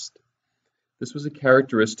cost." This was a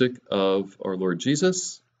characteristic of our Lord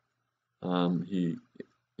Jesus. He,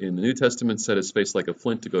 in the New Testament, set his face like a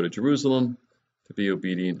flint to go to Jerusalem, to be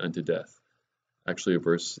obedient unto death. Actually, a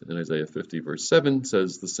verse in Isaiah 50, verse 7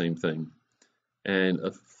 says the same thing. And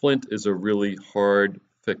a flint is a really hard,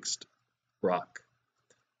 fixed rock.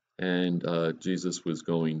 And Jesus was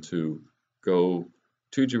going to go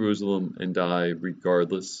to Jerusalem and die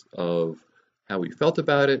regardless of how he felt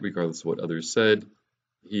about it, regardless of what others said.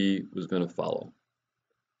 He was going to follow.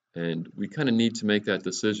 And we kind of need to make that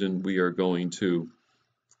decision. We are going to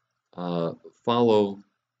follow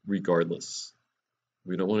regardless.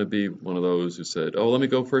 We don't want to be one of those who said, oh, let me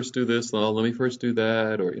go first do this, oh, let me first do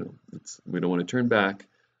that, or we don't want to turn back.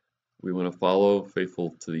 We want to follow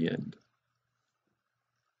faithful to the end.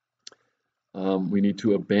 We need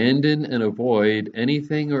to abandon and avoid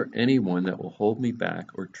anything or anyone that will hold me back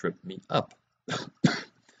or trip me up.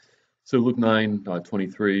 So Luke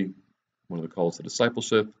 9:23, one of the calls to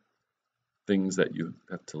discipleship, things that you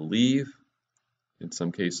have to leave, in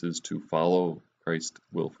some cases to follow Christ's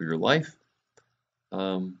will for your life,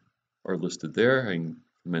 are listed there. I can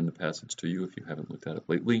commend the passage to you if you haven't looked at it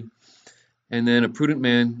lately. And then a prudent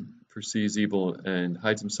man perceives evil and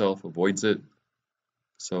hides himself, avoids it.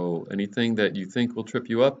 So anything that you think will trip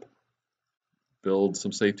you up, build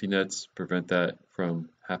some safety nets, prevent that from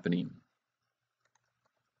happening.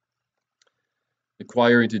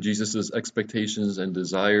 Inquire into Jesus' expectations and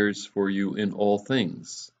desires for you in all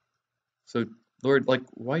things. So, Lord,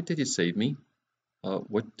 why did you save me?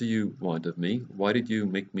 What do you want of me? Why did you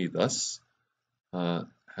make me thus?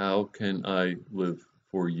 How can I live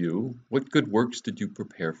for you? What good works did you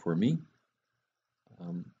prepare for me?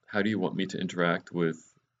 How do you want me to interact with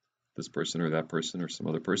this person or that person or some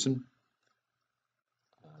other person?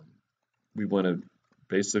 We want to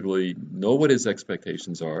basically know what his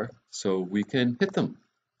expectations are so we can hit them.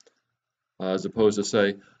 As opposed to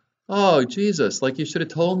say, oh, Jesus, you should have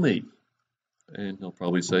told me. And he'll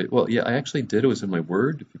probably say, well, yeah, I actually did. It was in my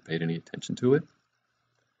word, if you paid any attention to it.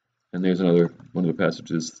 And there's another one of the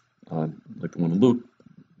passages, like the one in Luke,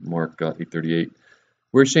 Mark 8:38.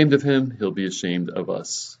 We're ashamed of him, he'll be ashamed of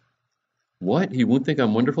us. What? He won't think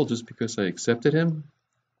I'm wonderful just because I accepted him?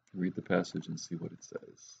 Read the passage and see what it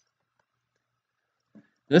says.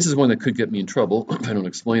 This is one that could get me in trouble if I don't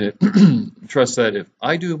explain it. Trust that if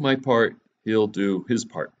I do my part, he'll do his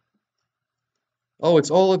part. Oh,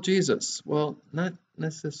 it's all of Jesus. Well, not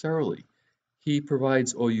necessarily. He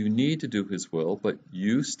provides all you need to do his will, but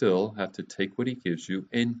you still have to take what he gives you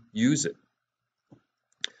and use it.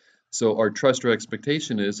 So our trust or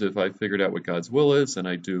expectation is if I figured out what God's will is and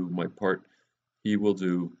I do my part, he will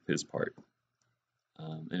do his part.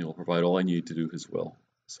 And he will provide all I need to do his will.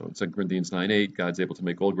 So in 2 Corinthians 9:8, God's able to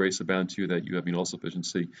make all grace abound to you, that you having all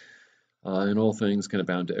sufficiency in all things can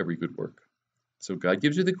abound to every good work. So God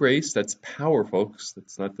gives you the grace. That's power, folks.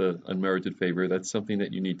 That's not the unmerited favor. That's something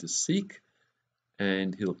that you need to seek,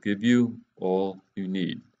 and he'll give you all you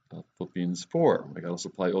need. Philippians 4, my God will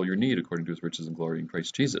supply all your need according to his riches and glory in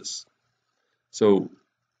Christ Jesus. So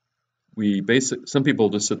some people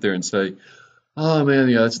just sit there and say, oh man,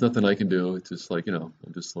 yeah, that's nothing I can do. It's just I'm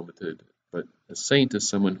just limited. But a saint is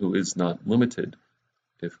someone who is not limited.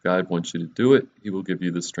 If God wants you to do it, he will give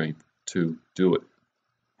you the strength to do it.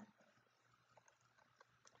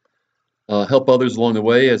 Help others along the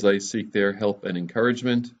way as I seek their help and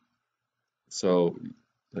encouragement. So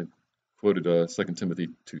I quoted 2 Timothy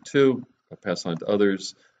 2:2, pass on to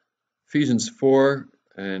others. Ephesians 4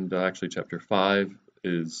 and actually chapter 5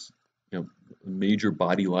 is a major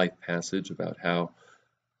body life passage about how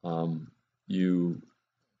you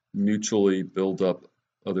mutually build up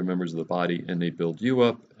other members of the body and they build you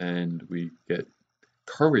up, and we get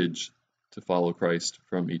courage to follow Christ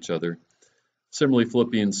from each other. Similarly,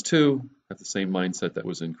 Philippians 2 have the same mindset that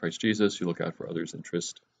was in Christ Jesus. You look out for others'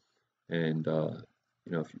 interest. And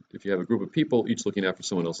if you have a group of people each looking out for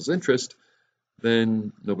someone else's interest,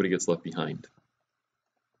 then nobody gets left behind.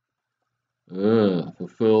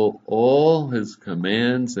 Fulfill all his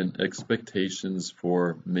commands and expectations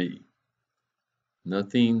for me.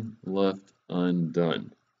 Nothing left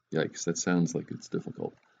undone. Yikes, that sounds like it's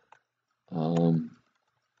difficult.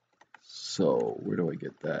 So where do I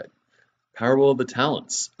get that? Parable of the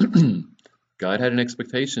talents. God had an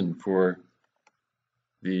expectation for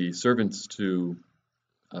the servants to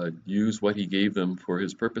use what he gave them for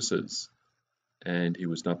his purposes. And he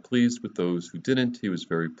was not pleased with those who didn't. He was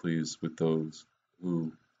very pleased with those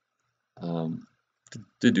who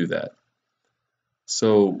did do that.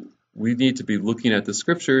 So we need to be looking at the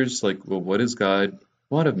scriptures like, well, what does God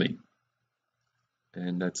want of me?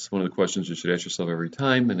 And that's one of the questions you should ask yourself every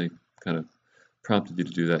time. And I kind of prompted you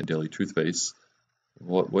to do that in Daily Truth Base.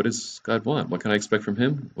 What does God want? What can I expect from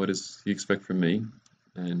Him? What does He expect from me?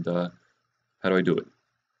 And how do I do it?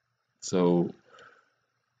 So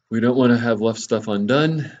we don't want to have left stuff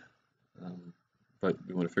undone, but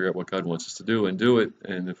we want to figure out what God wants us to do and do it.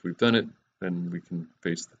 And if we've done it, then we can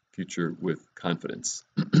face the future with confidence.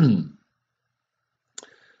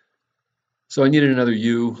 So I needed another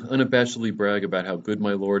you. Unabashedly brag about how good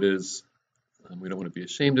my Lord is. We don't want to be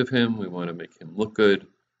ashamed of Him. We want to make Him look good.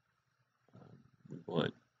 We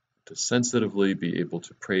want to sensitively be able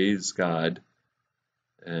to praise God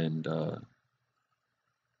and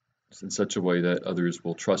in such a way that others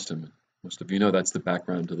will trust Him. Most of you know that's the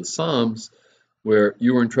background to the Psalms, where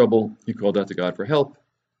you were in trouble, you called out to God for help,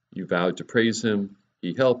 you vowed to praise Him,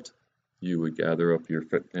 He helped, you would gather up your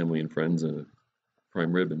family and friends in a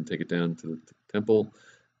prime rib and take it down to the temple,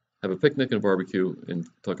 have a picnic and a barbecue, and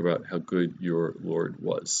talk about how good your Lord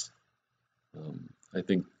was. I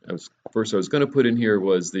think first I was going to put in here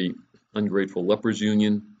was the ungrateful lepers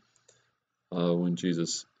union, when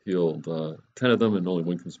Jesus healed 10 of them and only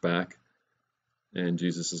one comes back, and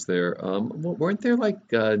Jesus is there. Weren't there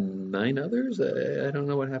like 9 others? I don't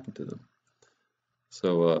know what happened to them.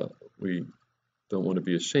 So we don't want to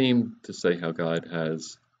be ashamed to say how God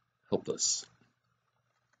has helped us.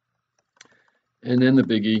 And then the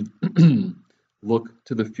biggie, look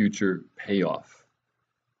to the future payoff.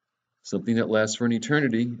 Something that lasts for an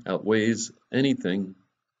eternity outweighs anything,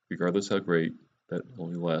 regardless how great, that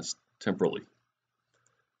only lasts temporally.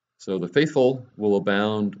 So the faithful will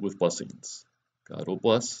abound with blessings. God will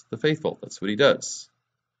bless the faithful. That's what He does.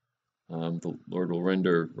 The Lord will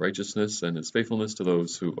render righteousness and His faithfulness to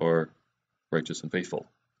those who are righteous and faithful.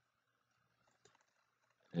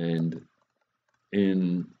 And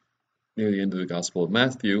near the end of the Gospel of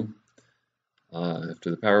Matthew,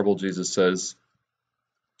 after the parable, Jesus says,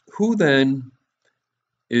 "Who then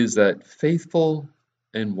is that faithful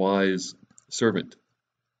and wise servant?"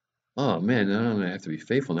 Oh man, not only do I have to be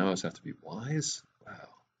faithful, now I also have to be wise? Wow.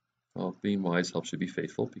 Well, being wise helps you be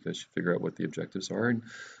faithful because you figure out what the objectives are and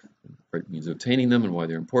right means of attaining them and why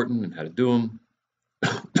they're important and how to do them.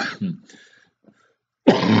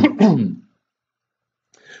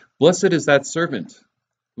 Blessed is that servant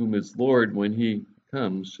whom his Lord, when He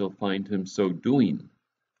comes, shall find him so doing.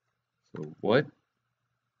 So what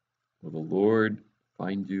will the Lord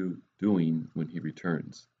find you doing when He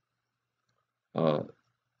returns?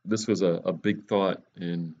 This was a big thought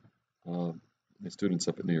in my students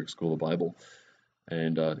up at New York School of Bible.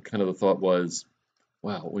 And kind of the thought was,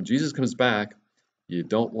 wow, when Jesus comes back, you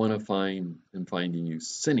don't want to find Him finding you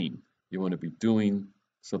sinning. You want to be doing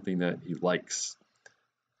something that He likes.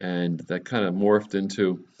 And that kind of morphed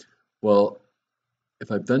into, well,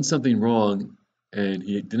 if I've done something wrong and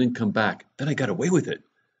He didn't come back, then I got away with it.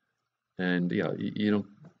 And you know,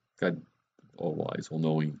 God, all wise, all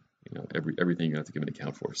knowing, everything you have to give an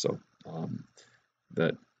account for. So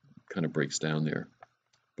that kind of breaks down there.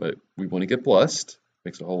 But we want to get blessed.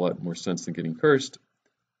 Makes a whole lot more sense than getting cursed.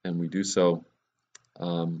 And we do so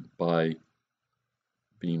by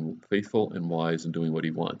being faithful and wise and doing what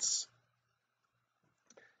He wants.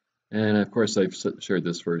 And of course, I've shared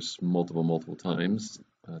this verse multiple times.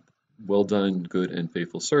 Well done, good and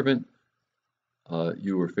faithful servant.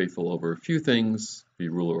 You were faithful over a few things, be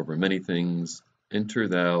ruler over many things. Enter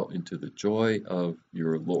thou into the joy of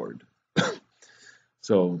your Lord.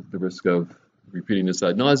 So the risk of repeating this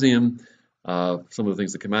ad nauseum, some of the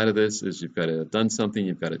things that come out of this is you've got to have done something,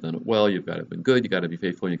 you've got to have done it well, you've got to have been good, you've got to be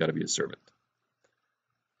faithful, and you've got to be a servant.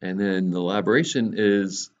 And then the elaboration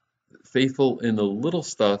is faithful in the little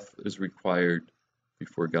stuff is required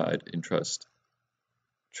before God entrusts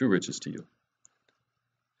true riches to you.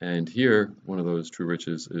 And here, one of those true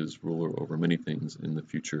riches is ruler over many things in the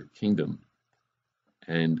future kingdom.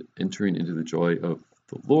 And entering into the joy of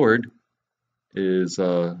the Lord is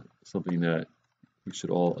something that we should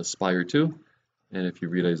all aspire to. And if you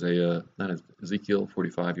read Ezekiel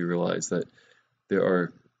 45, you realize that there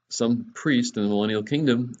are some priests in the millennial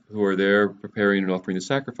kingdom who are there preparing and offering the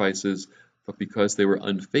sacrifices, but because they were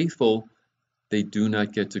unfaithful, they do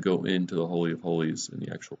not get to go into the Holy of Holies in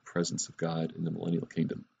the actual presence of God in the millennial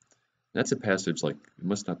kingdom. And that's a passage like it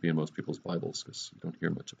must not be in most people's Bibles because you don't hear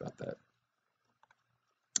much about that.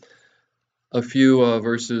 A few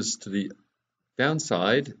verses to the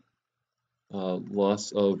downside,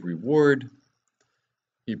 loss of reward.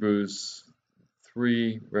 Hebrews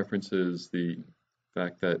 3 references the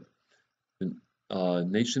fact that the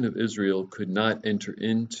nation of Israel could not enter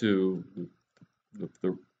into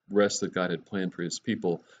the rest that God had planned for His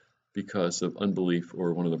people because of unbelief,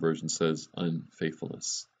 or one of the versions says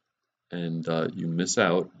unfaithfulness. and you miss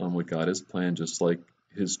out on what God has planned, just like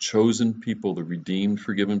his chosen people, the redeemed,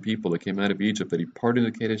 forgiven people that came out of Egypt, that he parted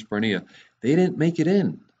in Kadesh Barnea. They didn't make it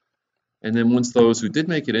in. And then once those who did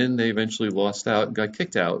make it in, they eventually lost out and got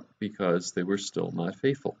kicked out because they were still not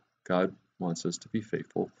faithful. God wants us to be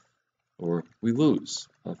faithful, or we lose.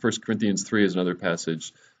 1 Corinthians 3 is another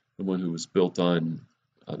passage. The one who was built on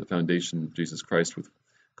the foundation of Jesus Christ with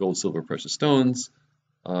gold, silver, precious stones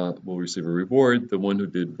will receive a reward. The one who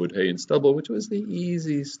did wood, hay, and stubble, which was the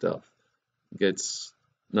easy stuff, gets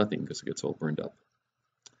nothing because it gets all burned up.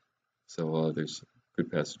 So there's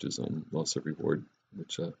good passages on loss of reward,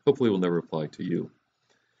 which hopefully will never apply to you.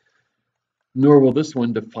 Nor will this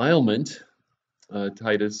one, defilement.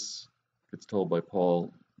 Titus gets told by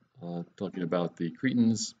Paul, talking about the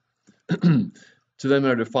Cretans, to them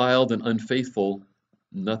that are defiled and unfaithful,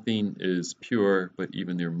 nothing is pure, but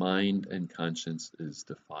even their mind and conscience is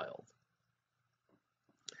defiled.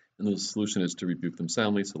 And the solution is to rebuke them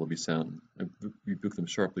soundly, so they'll be sound. Rebuke them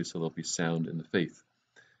sharply, so they'll be sound in the faith.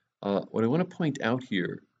 What I want to point out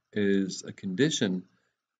here is a condition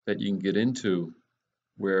that you can get into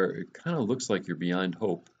where it kind of looks like you're beyond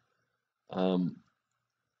hope.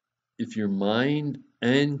 If your mind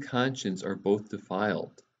and conscience are both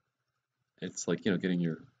defiled, it's like, getting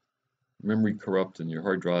your memory corrupt and your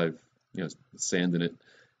hard drive, sand in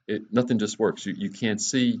it. Nothing just works. You can't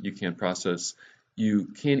see, you can't process, you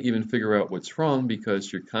can't even figure out what's wrong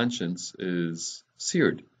because your conscience is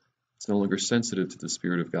seared. It's no longer sensitive to the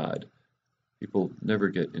Spirit of God. People never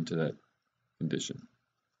get into that condition.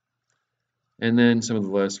 And then some of the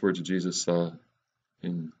last words of Jesus, also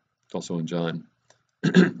in John,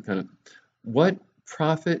 what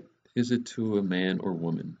profit is it to a man or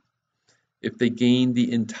woman if they gain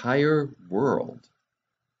the entire world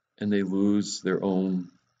and they lose their own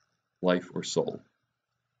life or soul?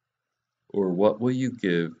 Or what will you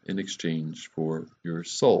give in exchange for your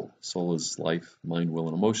soul? Soul is life, mind, will,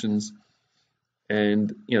 and emotions.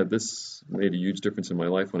 And, this made a huge difference in my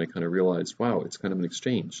life when I kind of realized, wow, it's kind of an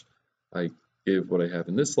exchange. I give what I have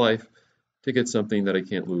in this life to get something that I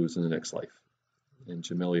can't lose in the next life. And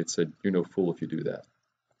Jim Elliot said, you're no fool if you do that.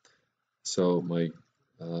 So my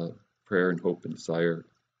prayer and hope and desire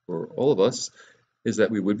for all of us is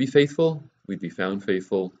that we would be faithful, we'd be found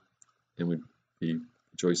faithful, and we'd be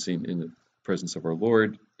rejoicing in the presence of our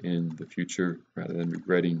Lord in the future rather than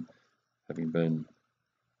regretting having been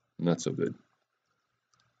not so good.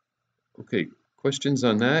 Okay, questions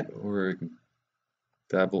on that, or I can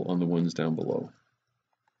dabble on the ones down below.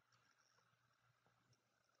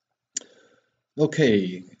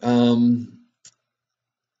 Okay,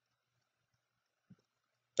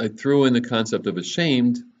 I threw in the concept of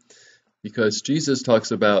ashamed because Jesus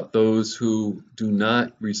talks about those who do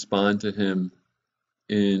not respond to him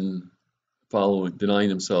in denying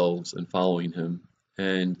themselves and following him.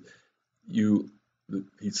 And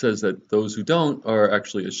he says that those who don't are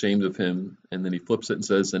actually ashamed of him. And then he flips it and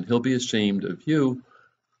says, and he'll be ashamed of you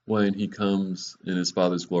when he comes in his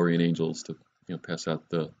Father's glory and angels to pass out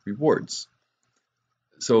the rewards.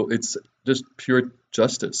 So it's just pure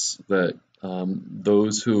justice that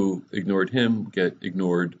those who ignored him get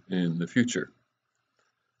ignored in the future.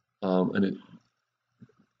 And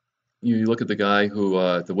you look at the guy who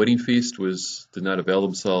at the wedding feast did not avail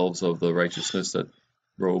themselves of the righteousness, that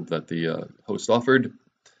robe that the host offered.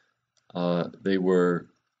 They were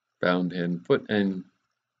bound hand and foot and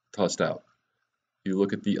tossed out. You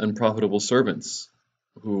look at the unprofitable servants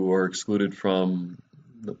who are excluded from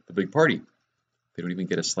the big party. They don't even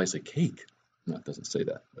get a slice of cake. No, it doesn't say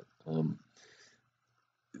that, but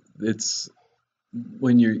it's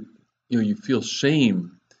when you feel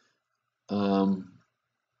shame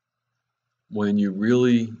when you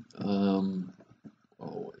really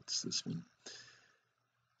it's this one.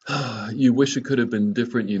 You wish it could have been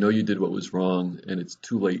different. You did what was wrong, and it's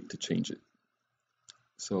too late to change it.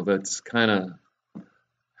 So that's kind of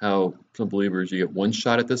how some believers, you get one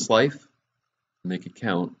shot at this life, make it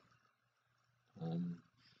count,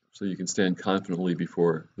 so you can stand confidently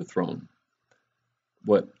before the throne.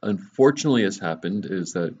 What unfortunately has happened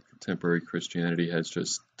is that contemporary Christianity has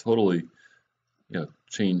just totally,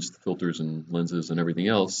 changed the filters and lenses and everything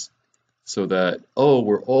else, so that,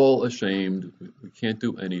 we're all ashamed, we can't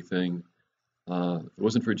do anything. If it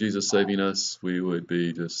wasn't for Jesus saving us, we would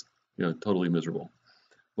be just, totally miserable.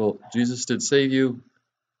 Well, Jesus did save you,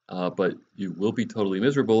 but you will be totally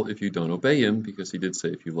miserable if you don't obey him, because he did say,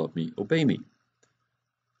 if you love me, obey me.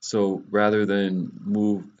 So rather than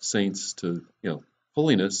move saints to,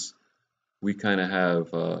 holiness, we kind of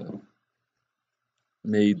have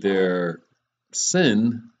made their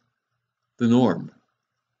sin the norm.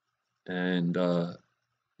 And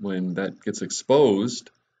when that gets exposed,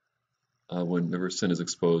 whenever sin is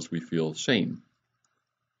exposed, we feel shame.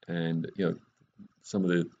 And some of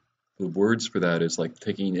the words for that is like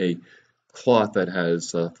taking a cloth that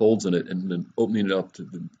has folds in it and then opening it up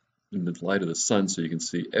in the light of the sun so you can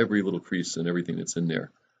see every little crease and everything that's in there.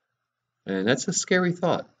 And that's a scary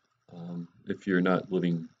thought if you're not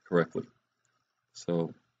living correctly.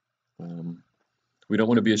 So we don't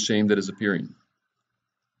want to be ashamed that is appearing.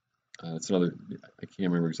 It's another, I can't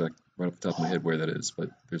remember exactly right off the top of my head where that is, but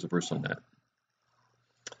there's a verse on that.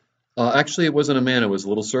 Actually, it wasn't a man, it was a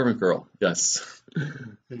little servant girl. Yes.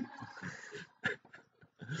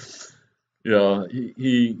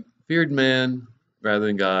 He feared man rather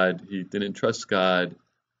than God. He didn't trust God.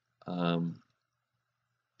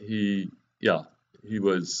 He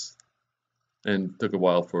was, and took a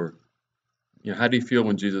while for, how do you feel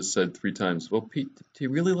when Jesus said 3 times, well, Pete, do you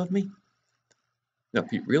really love me? No,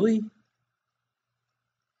 Pete, really?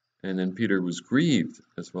 And then Peter was grieved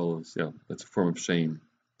as well as, that's a form of shame.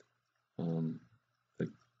 That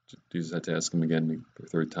Jesus had to ask him again for a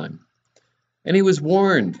 3rd time. And he was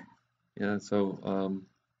warned. So,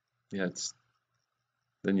 it's,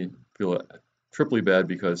 then you feel triply bad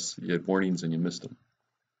because you had warnings and you missed them.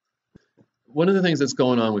 One of the things that's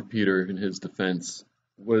going on with Peter in his defense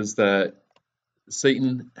was that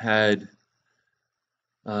Satan had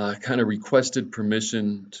kind of requested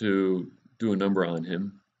permission to do a number on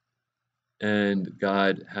him, and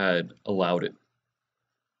God had allowed it.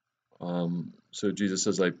 So Jesus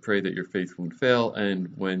says, I pray that your faith won't fail,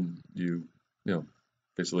 and when you,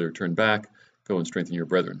 basically return back, go and strengthen your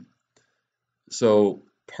brethren. So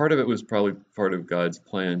part of it was probably part of God's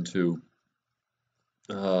plan to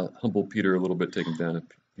humble Peter a little bit, take him down a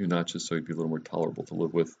few notches so he'd be a little more tolerable to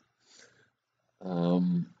live with.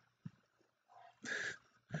 And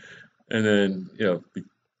then,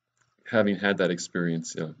 having had that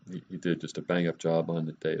experience, he did just a bang-up job on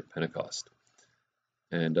the day of Pentecost.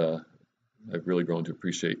 And I've really grown to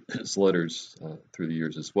appreciate his letters through the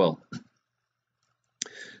years as well.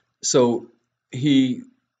 So he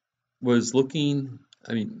was looking,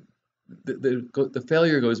 the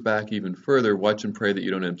failure goes back even further. Watch and pray that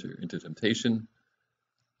you don't enter into temptation.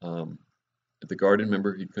 At the garden,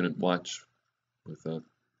 remember, he couldn't watch with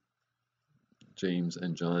James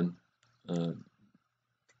and John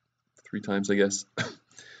 3 times, I guess.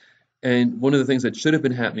 And one of the things that should have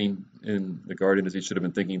been happening in the garden is he should have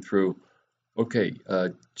been thinking through, okay,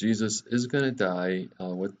 Jesus is going to die.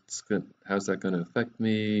 How's that going to affect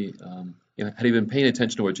me? Had he been paying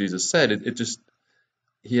attention to what Jesus said,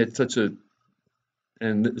 he had such a,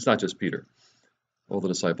 and it's not just Peter, all the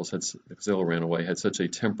disciples because they all ran away, had such a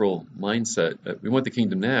temporal mindset that we want the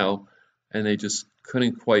kingdom now, and they just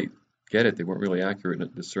couldn't quite get it. They weren't really accurate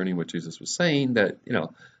in discerning what Jesus was saying, that,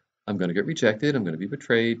 I'm going to get rejected, I'm going to be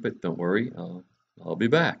betrayed, but don't worry, I'll be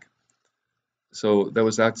back. So that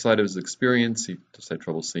was outside of his experience. He just had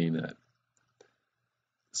trouble seeing that.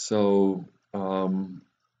 So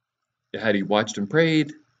had he watched and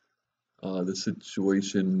prayed, the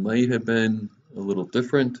situation might have been a little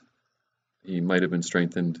different. He might have been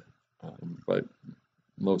strengthened, but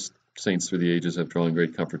most saints through the ages have drawn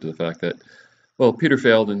great comfort to the fact that, well, Peter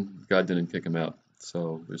failed and God didn't kick him out.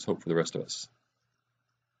 So there's hope for the rest of us.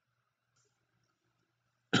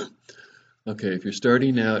 Okay, if you're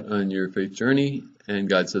starting out on your faith journey and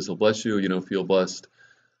God says he'll bless you, you don't feel blessed,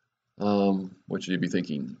 what should you be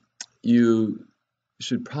thinking? You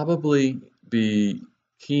should probably be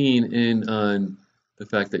keying in on the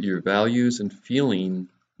fact that your values and feeling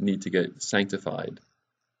need to get sanctified.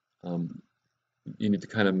 You need to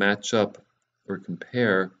kind of match up or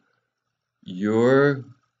compare your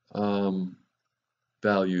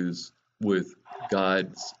values with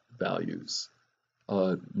God's values.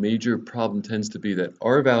 Major problem tends to be that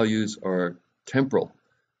our values are temporal.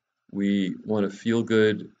 We want to feel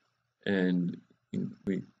good, and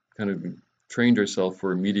we kind of trained ourselves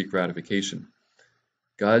for immediate gratification.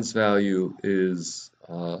 God's value is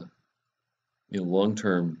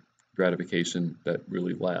long-term gratification that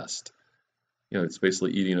really lasts. It's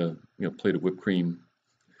basically eating a plate of whipped cream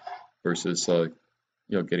versus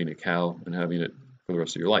getting a cow and having it for the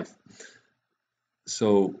rest of your life.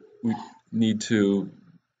 So we need to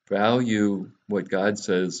value what God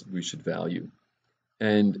says we should value.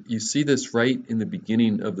 And you see this right in the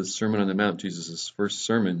beginning of the Sermon on the Mount, Jesus' first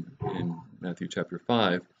sermon in Matthew chapter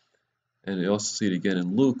 5. And you also see it again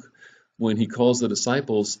in Luke. When he calls the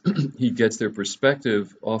disciples, he gets their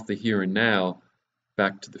perspective off the here and now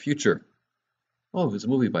back to the future. Oh, there's a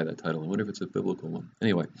movie by that title. I wonder if it's a biblical one.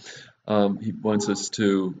 Anyway, he wants us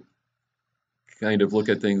to kind of look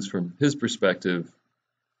at things from his perspective,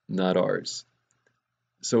 not ours.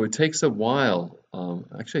 So it takes a while.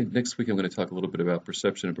 Actually, next week I'm going to talk a little bit about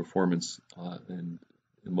perception and performance and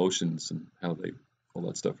emotions and how all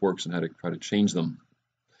that stuff works and how to try to change them.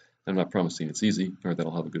 I'm not promising it's easy or that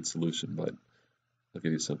I'll have a good solution, but I'll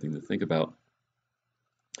give you something to think about.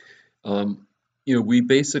 We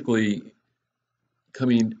basically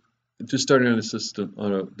just starting on a system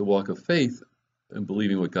the walk of faith and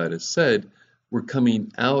believing what God has said. We're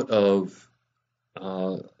coming out of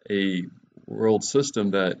a world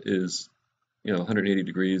system that is 180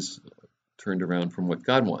 degrees turned around from what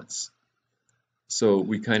God wants. So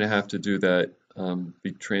we kind of have to do that,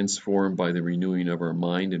 be transformed by the renewing of our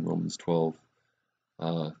mind in Romans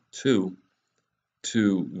 12:2,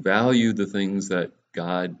 to value the things that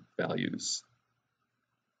God values.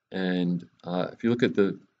 And if you look at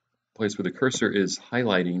the place where the cursor is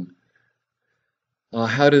highlighting,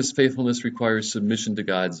 how does faithfulness require submission to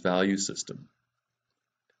God's value system?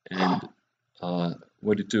 And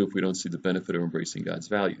what to do if we don't see the benefit of embracing God's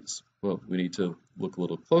values? Well, we need to look a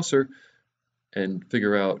little closer and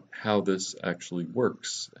figure out how this actually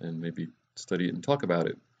works and maybe study it and talk about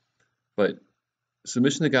it. But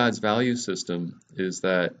submission to God's value system is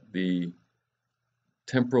that the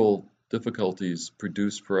temporal difficulties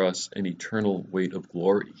produce for us an eternal weight of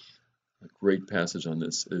glory. A great passage on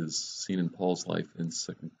this is seen in Paul's life in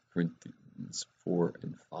 2 Corinthians 4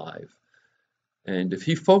 and 5. And if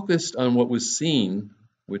he focused on what was seen,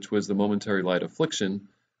 which was the momentary light affliction,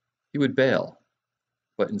 he would bail.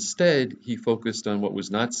 But instead, he focused on what was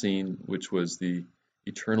not seen, which was the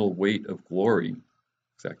eternal weight of glory,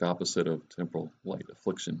 exact opposite of temporal light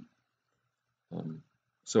affliction.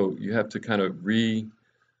 So you have to kind of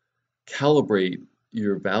recalibrate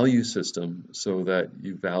your value system so that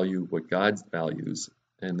you value what God values,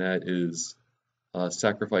 and that is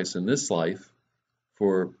sacrifice in this life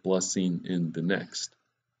for blessing in the next.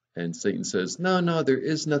 And Satan says, no, there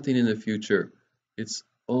is nothing in the future. It's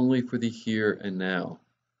only for the here and now.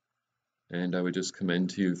 And I would just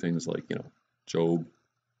commend to you things like, Job,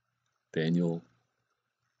 Daniel,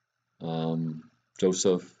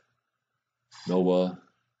 Joseph, Noah,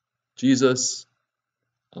 Jesus,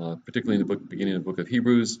 particularly in the beginning of the book of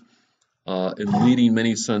Hebrews, in leading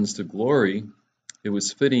many sons to glory. It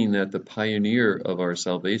was fitting that the pioneer of our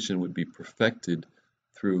salvation would be perfected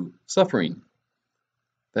through suffering.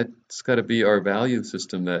 That's got to be our value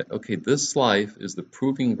system, that, okay, this life is the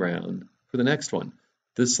proving ground for the next one.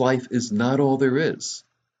 This life is not all there is.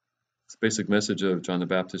 It's the basic message of John the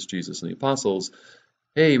Baptist, Jesus, and the apostles.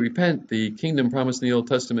 Hey, repent, the kingdom promised in the Old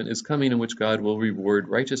Testament is coming, in which God will reward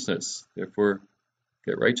righteousness. Therefore,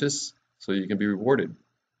 get righteous so you can be rewarded.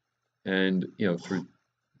 And, through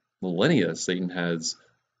millennia, Satan has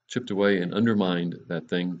chipped away and undermined that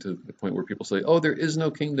thing to the point where people say, oh, there is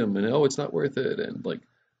no kingdom, and oh, it's not worth it, and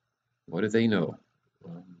what do they know?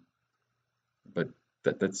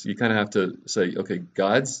 But that's, you kind of have to say, okay,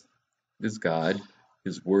 God's is God,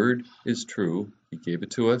 His word is true, He gave it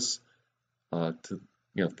to us to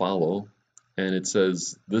follow, and it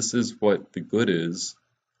says this is what the good is,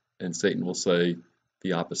 and Satan will say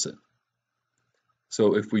the opposite.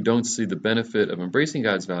 So if we don't see the benefit of embracing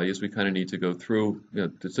God's values, we kind of need to go through,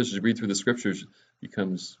 just as you read through the scriptures, it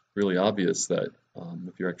becomes really obvious that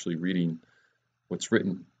if you're actually reading what's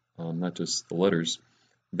written, not just the letters,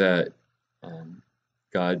 that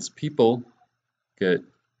God's people get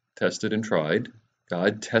tested and tried.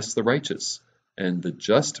 God tests the righteous, and the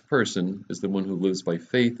just person is the one who lives by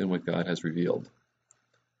faith in what God has revealed.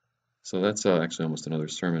 So that's actually almost another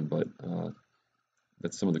sermon, but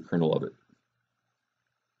that's some of the kernel of it.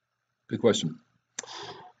 Good question.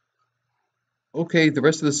 Okay, the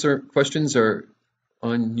rest of the questions are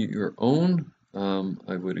on your own.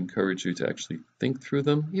 I would encourage you to actually think through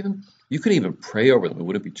them. You can even pray over them. It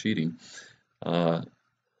wouldn't be cheating.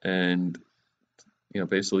 And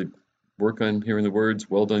basically work on hearing the words,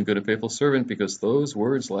 well done, good and faithful servant, because those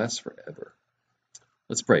words last forever.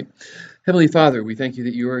 Let's pray. Heavenly Father, we thank you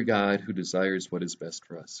that you are a God who desires what is best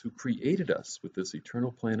for us, who created us with this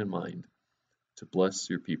eternal plan in mind to bless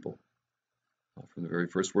your people. From the very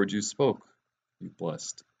first words you spoke, you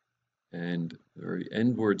blessed. And the very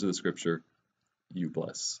end words of the scripture, you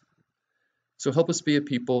bless. So help us be a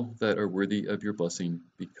people that are worthy of your blessing,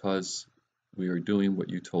 because we are doing what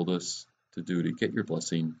you told us to do to get your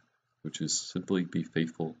blessing, which is simply be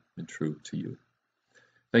faithful and true to you.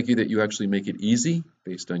 Thank you that you actually make it easy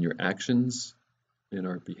based on your actions in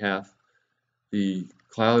our behalf. The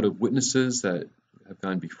cloud of witnesses that have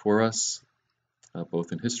gone before us,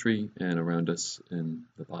 both in history and around us in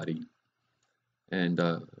the body. And,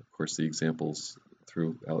 of course, the examples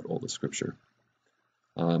throughout all the scripture.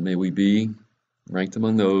 May we be ranked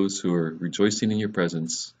among those who are rejoicing in your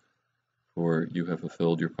presence, for you have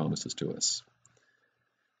fulfilled your promises to us.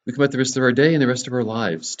 We commit the rest of our day and the rest of our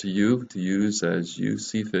lives to you, to use as you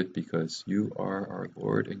see fit, because you are our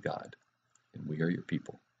Lord and God, and we are your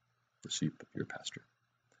people, the sheep of your pasture.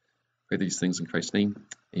 Pray these things in Christ's name.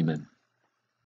 Amen.